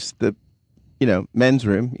that use the, you know, men's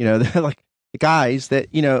room, you know, they're like guys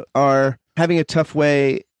that, you know, are having a tough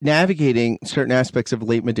way navigating certain aspects of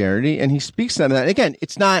late modernity. And he speaks to them. And again,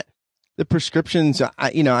 it's not the prescriptions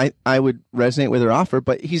I would resonate with or offer,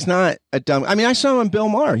 but he's not a dumb. I mean, I saw him on Bill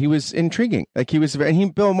Maher. He was intriguing. Like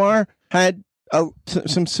Bill Maher had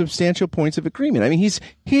some substantial points of agreement. I mean,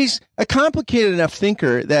 he's a complicated enough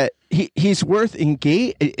thinker that he's worth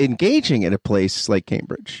engaging at a place like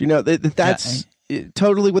Cambridge. You know, that's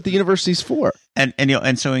totally what the university's for. And you know,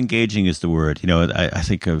 and so engaging is the word. You know, I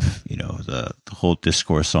think of, you know, the whole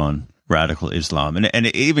discourse on radical Islam, and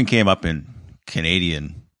it even came up in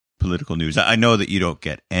Canadian political news. I know that you don't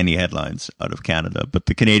get any headlines out of Canada, but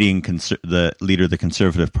the Canadian the leader of the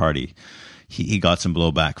Conservative Party, he got some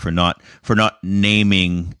blowback for not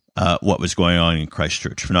naming what was going on in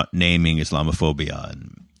Christchurch, for not naming Islamophobia,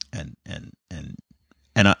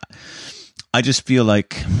 and I just feel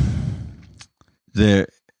like there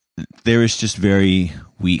is just very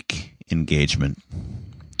weak engagement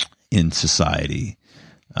in society.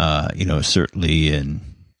 You know, certainly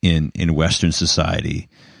in Western society,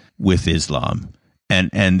 with Islam,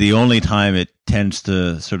 and the only time it tends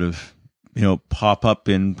to sort of, you know, pop up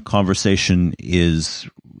in conversation is,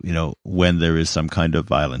 you know, when there is some kind of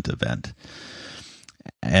violent event,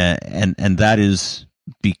 and that is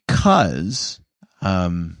because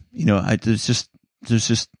you know, there's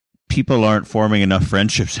just people aren't forming enough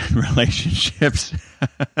friendships and relationships.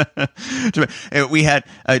 We had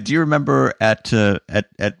do you remember at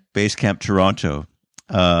Base Camp Toronto,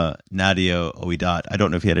 Nadia Ouidat? I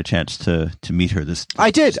don't know if you had a chance to meet her.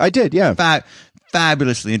 I did, yeah.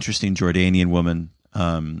 Fabulously interesting Jordanian woman.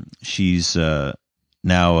 She's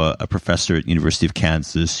now a professor at University of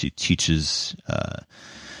Kansas. She teaches.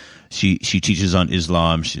 She teaches on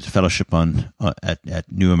Islam. She's a fellowship at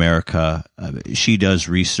New America. She does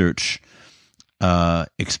research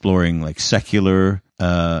exploring like secular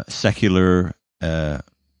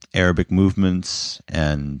Arabic movements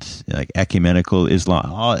and like ecumenical Islam.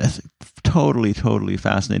 Oh, it's totally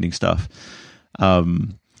fascinating stuff.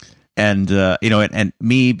 And you know, and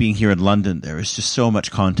me being here in London, there is just so much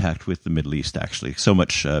contact with the Middle East. Actually, so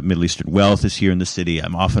much Middle Eastern wealth is here in the city.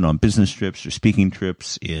 I'm often on business trips or speaking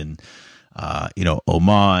trips in, you know,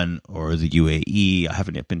 Oman or the UAE. I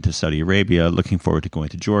haven't yet been to Saudi Arabia. Looking forward to going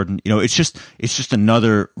to Jordan. You know, it's just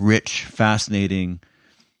another rich, fascinating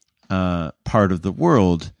part of the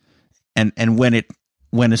world. And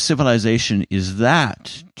when a civilization is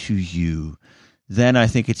that to you, then I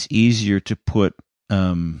think it's easier to put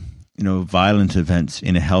you know, violent events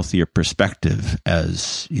in a healthier perspective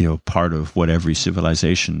as, you know, part of what every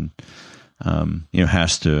civilization you know,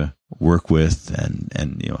 has to work with,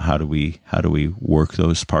 and you know, how do we work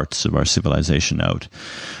those parts of our civilization out?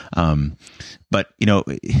 But you know,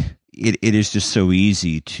 it is just so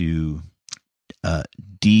easy to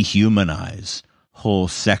dehumanize whole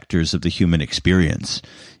sectors of the human experience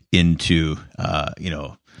into you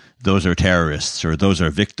know, those are terrorists or those are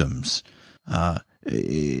victims,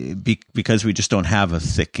 because we just don't have a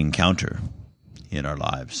thick encounter in our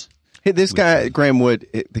lives. Hey, this guy Graham Wood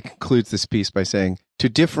concludes this piece by saying, to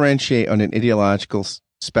differentiate on an ideological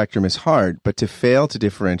spectrum is hard, but to fail to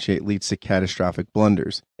differentiate leads to catastrophic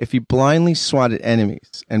blunders. If you blindly swat at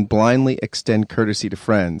enemies and blindly extend courtesy to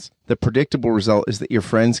friends, the predictable result is that your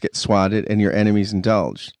friends get swatted and your enemies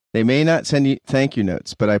indulged. They may not send you thank you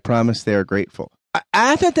notes, but I promise they are grateful.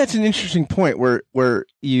 I thought that's an interesting point where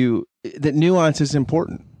that nuance is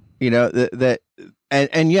important. You know,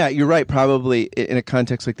 and yeah, you're right. Probably in a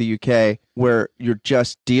context like the UK, where you're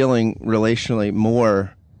just dealing relationally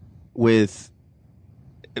more with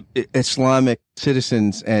Islamic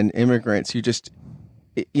citizens and immigrants,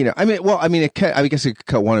 I guess it could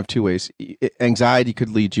cut one of two ways. Anxiety could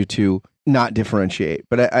lead you to not differentiate,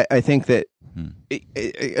 but I think that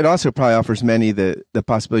it also probably offers many the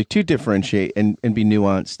possibility to differentiate and be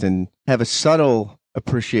nuanced and have a subtle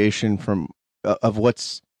appreciation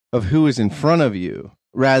of who is in front of you,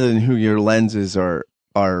 rather than who your lenses are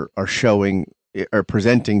showing or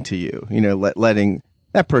presenting to you. Letting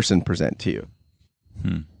that person present to you.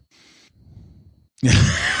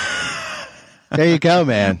 There you go,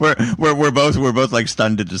 man. We're both like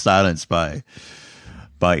stunned into silence by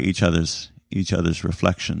each other's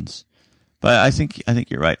reflections. But I think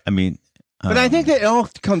you're right. I mean, but I think that it all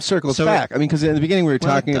circles back. I mean, because in the beginning we were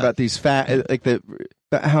talking about these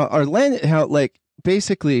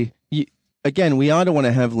basically. Again, we ought to want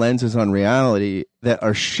to have lenses on reality that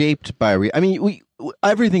are shaped by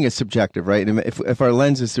everything is subjective, right? And if our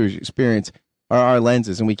lenses through experience are our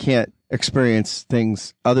lenses, and we can't experience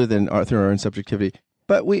things other than through our own subjectivity,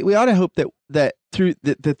 but we ought to hope that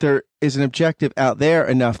there is an objective out there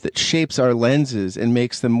enough that shapes our lenses and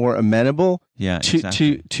makes them more amenable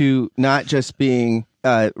to not just being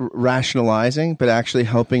rationalizing, but actually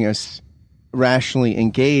helping us rationally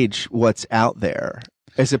engage what's out there,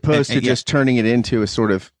 as opposed to just turning it into a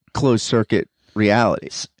sort of closed circuit reality.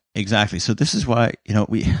 Exactly. So this is why,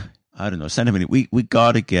 sentiment. We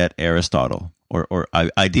got to get Aristotle or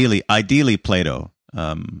ideally Plato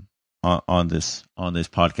on this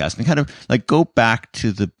podcast, and kind of like go back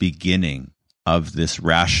to the beginning of this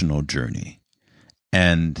rational journey,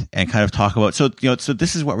 and kind of talk about. So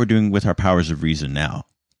this is what we're doing with our powers of reason now,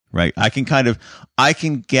 right? I can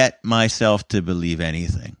get myself to believe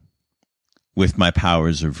anything with my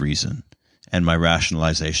powers of reason and my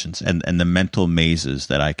rationalizations and the mental mazes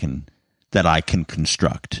that I can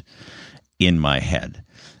construct in my head.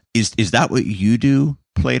 Is that what you do,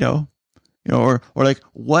 Plato? Or like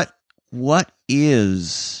what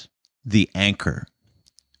is the anchor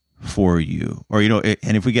for you? Or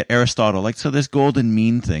and if we get Aristotle, like, so this golden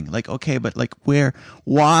mean thing, like, okay, but like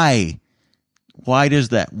why does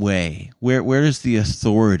that weigh? Where is the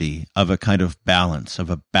authority of a kind of balance, of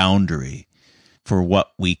a boundary for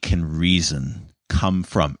what we can reason come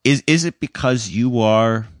from? Is it because you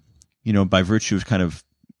are, by virtue of kind of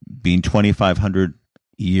being 2,500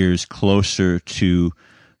 years closer to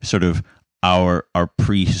sort of our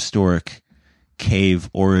prehistoric cave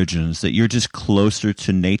origins, that you're just closer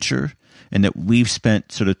to nature, and that we've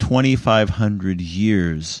spent sort of 2,500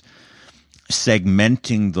 years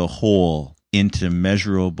segmenting the whole into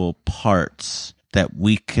measurable parts, that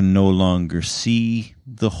we can no longer see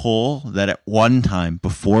the whole, that at one time,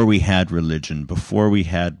 before we had religion, before we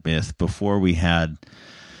had myth, before we had,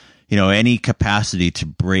 any capacity to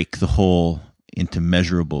break the whole into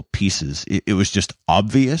measurable pieces, it was just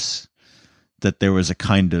obvious that there was a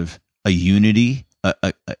kind of a unity,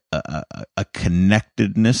 a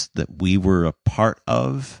connectedness that we were a part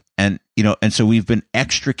of. And so we've been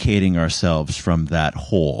extricating ourselves from that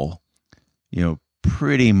whole,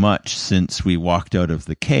 pretty much since we walked out of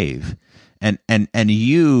the cave. And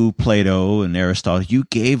you, Plato and Aristotle, you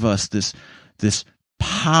gave us this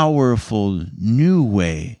powerful new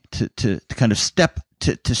way to kind of step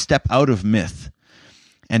out of myth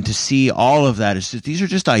and to see all of that as these are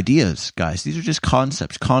just ideas, guys. These are just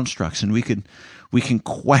concepts, constructs, and we can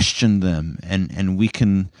question them and we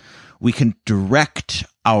can direct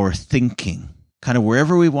our thinking kind of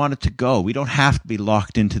wherever we want it to go. We don't have to be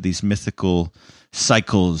locked into these mythical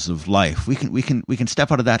cycles of life. We can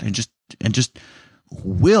step out of that and just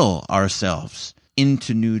will ourselves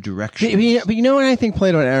into new directions. But what I think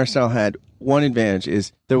Plato and Aristotle had one advantage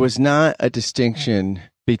is there was not a distinction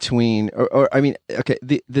between,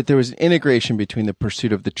 that there was an integration between the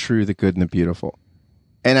pursuit of the true, the good, and the beautiful.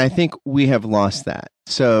 And I think we have lost that.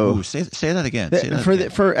 So say that again.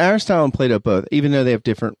 For Aristotle and Plato both, even though they have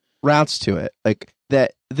different routes to it, like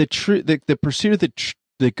that the pursuit of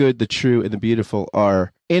the good, the true, and the beautiful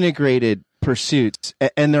are integrated pursuits,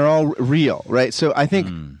 and they're all real, right? So I think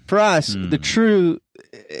for us, the true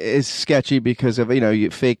is sketchy because of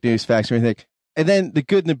fake news, facts, and everything, and then the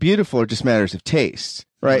good and the beautiful are just matters of taste,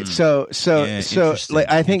 right? So like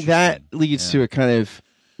I think that leads to a kind of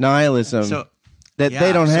nihilism that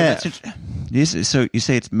they don't have. So you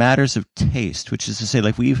say it's matters of taste, which is to say,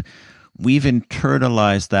 like we've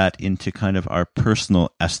internalized that into kind of our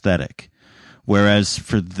personal aesthetic, whereas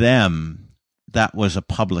for them, that was a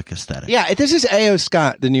public aesthetic. Yeah, this is A.O.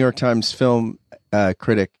 Scott, the New York Times film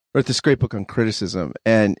critic, wrote this great book on criticism.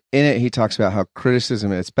 And in it, he talks about how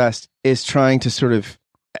criticism at its best is trying to sort of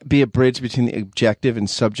be a bridge between the objective and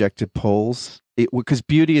subjective poles. Because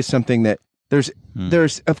beauty is something that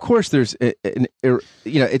of course there's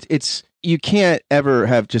it's you can't ever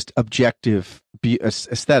have just objective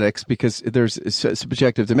aesthetics because there's a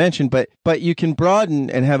subjective dimension, but you can broaden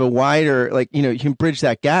and have a wider, you can bridge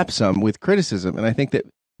that gap some with criticism. And I think that,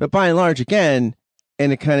 but by and large, again,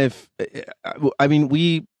 and it kind of,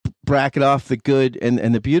 we bracket off the good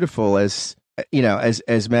and the beautiful as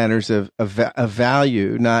matters of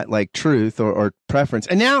value, not like truth or preference.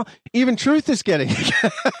 And now even truth is getting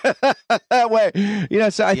that way.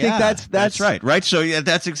 So I think that's right. So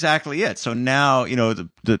that's exactly it. So now, the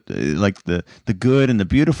good and the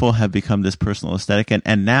beautiful have become this personal aesthetic,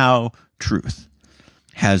 and now truth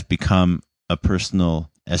has become a personal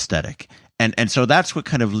aesthetic. And so that's what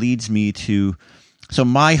kind of leads me to, so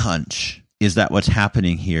my hunch is that what's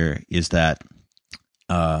happening here is that,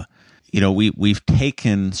 we've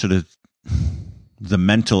taken sort of the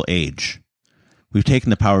mental age. We've taken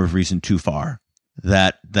the power of reason too far.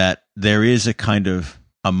 That there is a kind of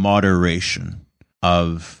a moderation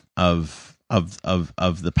of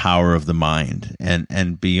the power of the mind,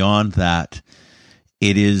 and beyond that,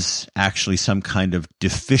 it is actually some kind of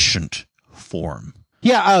deficient form.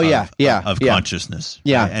 Of consciousness.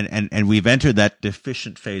 Yeah. Right? And we've entered that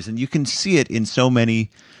deficient phase, and you can see it in so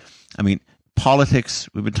many. Politics,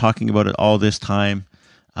 we've been talking about it all this time,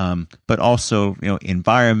 but also,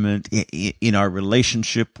 environment, in our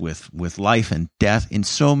relationship with life and death, in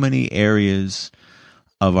so many areas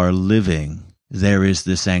of our living, there is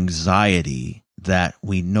this anxiety that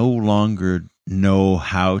we no longer know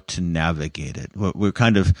how to navigate it. We're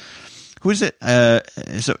kind of, who is it?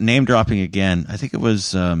 So name dropping again. I think it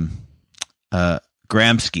was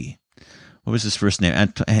Gramsci. What was his first name?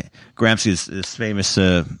 Gramsci is this famous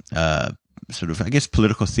sort of, I guess,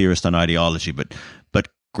 political theorist on ideology, but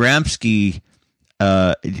Gramsci,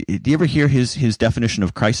 do you ever hear his definition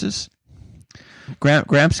of crisis?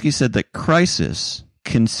 Gramsci said that crisis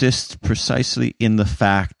consists precisely in the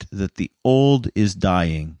fact that the old is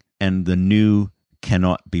dying and the new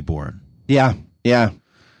cannot be born. Yeah. And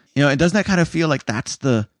doesn't that kind of feel like that's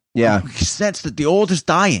the sense that the old is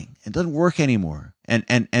dying? It doesn't work anymore.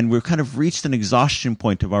 And we've kind of reached an exhaustion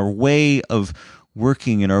point of our way of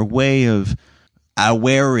working and our way of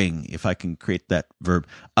awareing, if I can create that verb,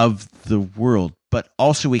 of the world, but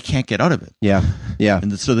also we can't get out of it. Yeah.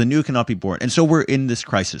 And so the new cannot be born. And so we're in this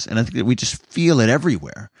crisis. And I think that we just feel it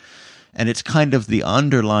everywhere. And it's kind of the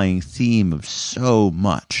underlying theme of so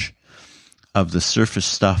much of the surface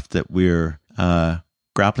stuff that we're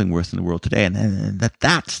grappling with in the world today. And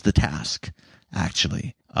that's the task,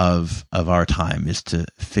 actually, of our time, is to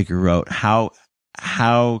figure out how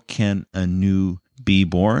can a new be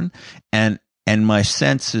born. And my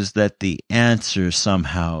sense is that the answer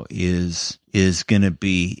somehow is going to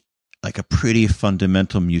be like a pretty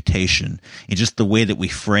fundamental mutation in just the way that we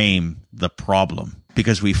frame the problem,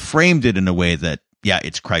 because we framed it in a way that,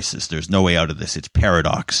 it's crisis. There's no way out of this. It's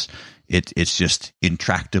paradox. It's just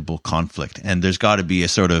intractable conflict. And there's got to be a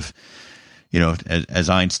sort of, as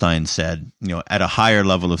Einstein said, at a higher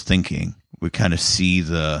level of thinking, we kind of see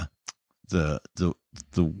the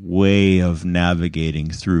way of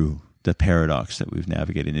navigating through the paradox that we've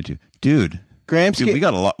navigated into. Dude, we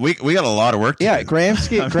got a lot. We got a lot of work to do.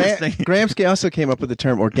 Gramsci also came up with the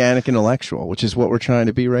term organic intellectual, which is what we're trying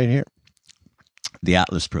to be right here. The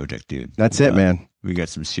Atlas Project, dude. That's it, man. We got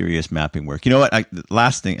some serious mapping work. You know what?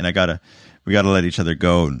 Last thing, and we gotta let each other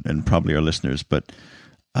go, and probably our listeners. But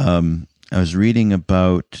I was reading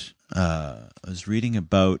about the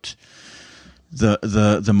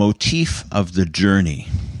motif of the journey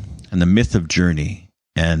and the myth of journey.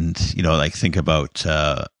 And, think about,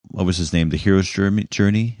 what was his name? The hero's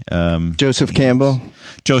journey? Joseph Campbell.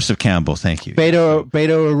 Joseph Campbell. Thank you.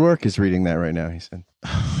 Beto O'Rourke is reading that right now, he said.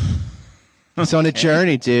 He's on a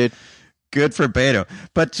journey, dude. Good for Beto.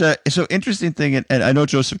 But, so interesting thing, and I know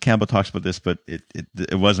Joseph Campbell talks about this, but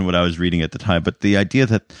it wasn't what I was reading at the time, but the idea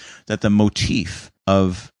that the motif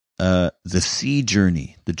of, the sea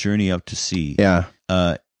journey, the journey out to sea,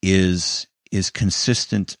 is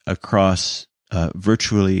consistent across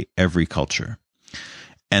virtually every culture.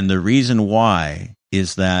 And the reason why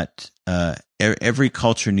is that every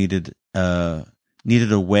culture needed a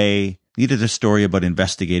story about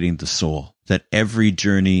investigating the soul, that every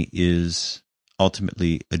journey is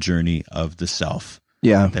ultimately a journey of the self.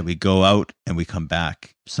 Yeah. That we go out and we come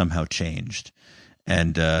back somehow changed.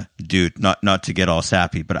 And dude, not to get all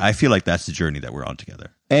sappy, but I feel like that's the journey that we're on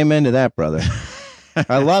together. Amen to that, brother.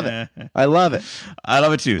 I love it. I love it. I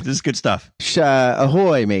love it too. This is good stuff.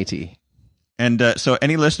 Ahoy, matey. And so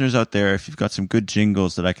any listeners out there, if you've got some good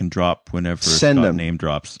jingles that I can drop whenever Send them. name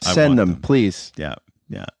drops, Send them, please. Yeah.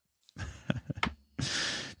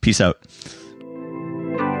 Peace out.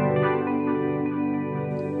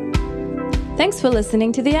 Thanks for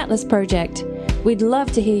listening to the Atlas Project. We'd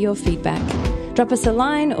love to hear your feedback. Drop us a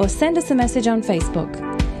line or send us a message on Facebook.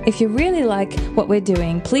 If you really like what we're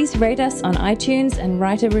doing, please rate us on iTunes and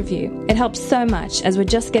write a review. It helps so much as we're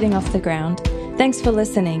just getting off the ground. Thanks for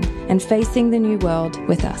listening and facing the new world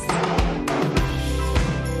with us.